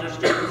intuition about their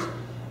students,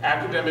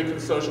 academic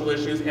and social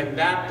issues, and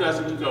that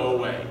doesn't go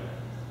away.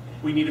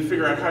 We need to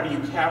figure out, how do you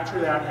capture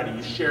that, how do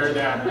you share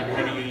that, and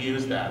how do you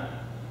use that?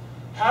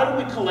 How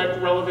do we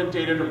collect relevant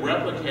data to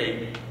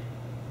replicate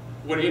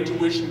what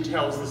intuition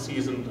tells the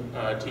seasoned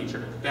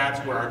teacher? That's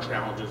where our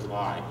challenges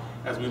lie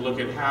as we look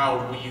at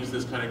how we use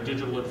this kind of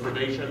digital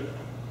information.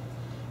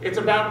 It's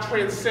about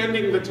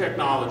transcending the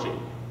technology.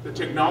 The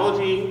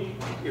technology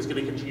is going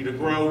to continue to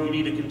grow. You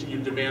need to continue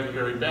to demand the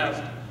very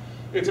best.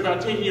 It's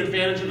about taking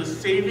advantage of the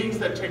savings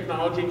that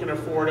technology can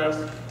afford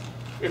us.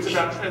 It's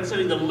about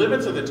transcending the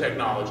limits of the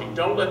technology.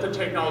 Don't let the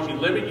technology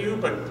limit you,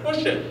 but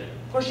push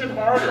it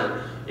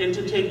harder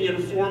into taking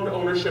informed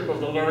ownership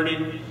of the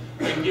learning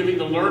and giving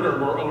the learner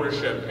more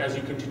ownership as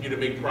you continue to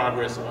make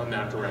progress on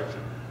that direction.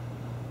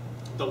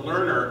 The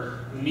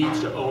learner needs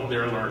to own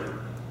their learning.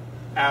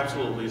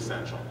 Absolutely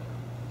essential.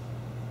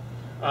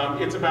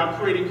 It's about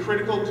creating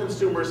critical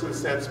consumers and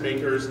sense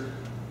makers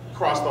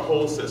across the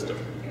whole system.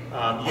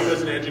 You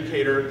as an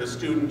educator, the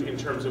student in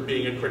terms of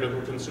being a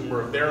critical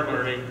consumer of their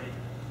learning.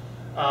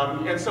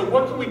 And so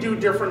what can we do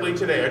differently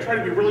today? I try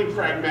to be really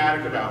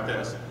pragmatic about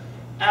this.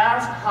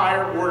 Ask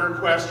higher order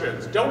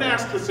questions. Don't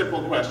ask the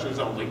simple questions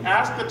only.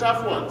 Ask the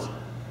tough ones.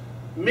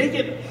 Make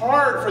it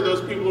hard for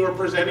those people who are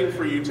presenting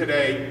for you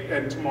today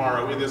and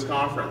tomorrow in this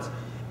conference.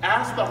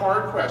 Ask the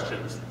hard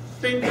questions.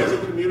 Think as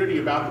a community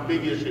about the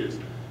big issues.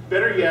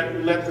 Better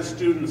yet, let the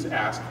students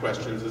ask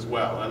questions as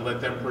well and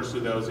let them pursue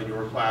those in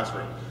your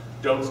classroom.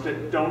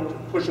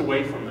 Don't push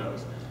away from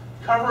those.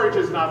 Coverage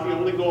is not the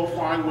only goal.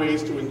 Find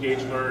ways to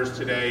engage learners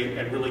today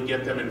and really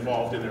get them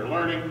involved in their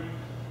learning.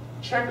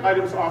 Check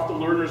items off the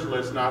learner's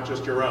list, not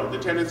just your own. The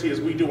tendency is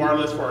we do our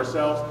list for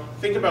ourselves.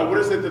 Think about what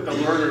is it that the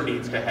learner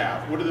needs to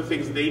have. What are the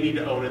things they need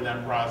to own in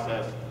that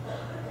process?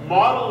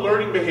 Model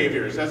learning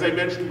behaviors. As I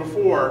mentioned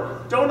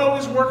before, don't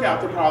always work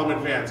out the problem in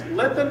advance.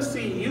 Let them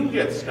see you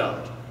get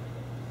stumped.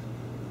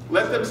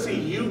 Let them see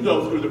you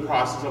go through the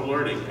process of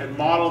learning and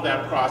model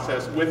that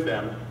process with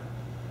them.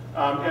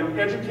 And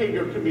educate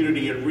your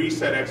community and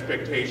reset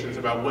expectations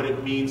about what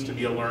it means to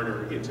be a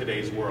learner in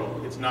today's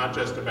world. It's not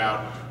just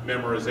about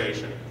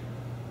memorization.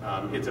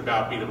 It's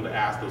about being able to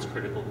ask those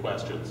critical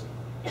questions.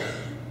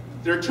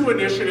 There are two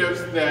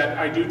initiatives that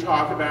I do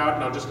talk about,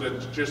 and I'm just going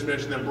to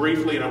mention them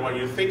briefly, and I want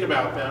you to think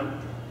about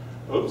them.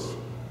 Oops,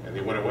 and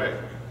they went away.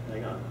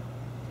 Hang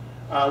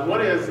on.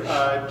 One is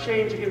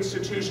change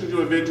institution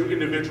to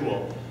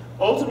individual.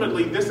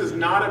 Ultimately, this is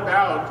not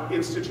about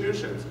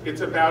institutions.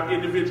 It's about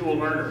individual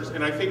learners.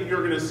 And I think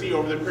you're going to see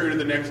over the period of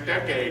the next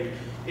decade,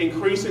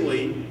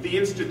 increasingly, the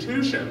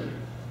institution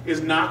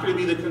is not going to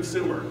be the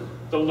consumer.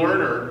 The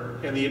learner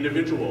and the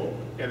individual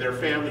and their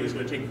family is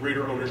going to take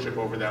greater ownership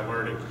over that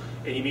learning.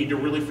 And you need to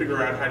really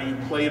figure out, how do you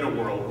play in a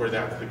world where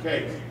that's the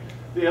case.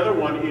 The other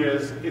one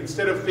is,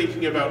 instead of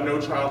thinking about No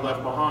Child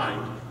Left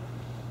Behind,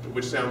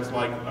 which sounds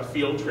like a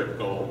field trip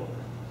goal,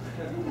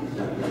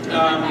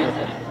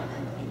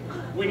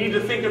 we need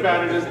to think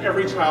about it as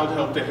every child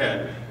helped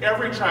ahead.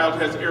 Every child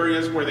has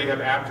areas where they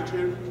have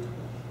aptitude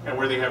and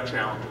where they have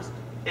challenges.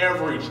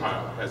 Every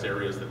child has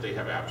areas that they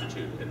have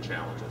aptitude and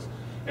challenges.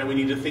 And we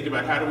need to think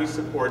about, how do we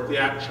support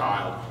that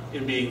child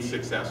in being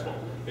successful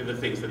in the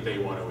things that they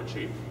want to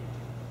achieve.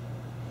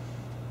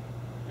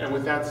 And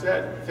with that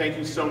said, thank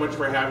you so much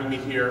for having me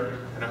here,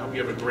 and I hope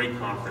you have a great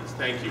conference.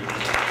 Thank you.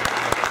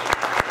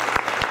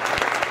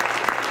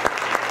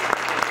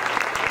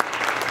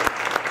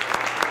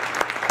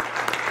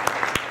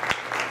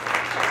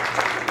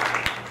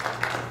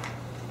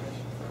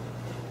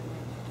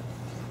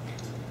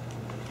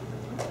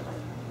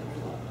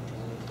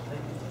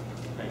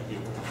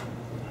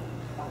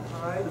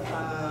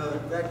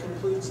 That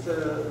concludes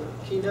the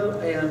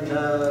keynote,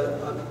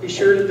 and be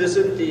sure to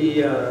visit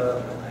the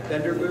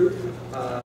vendor booth.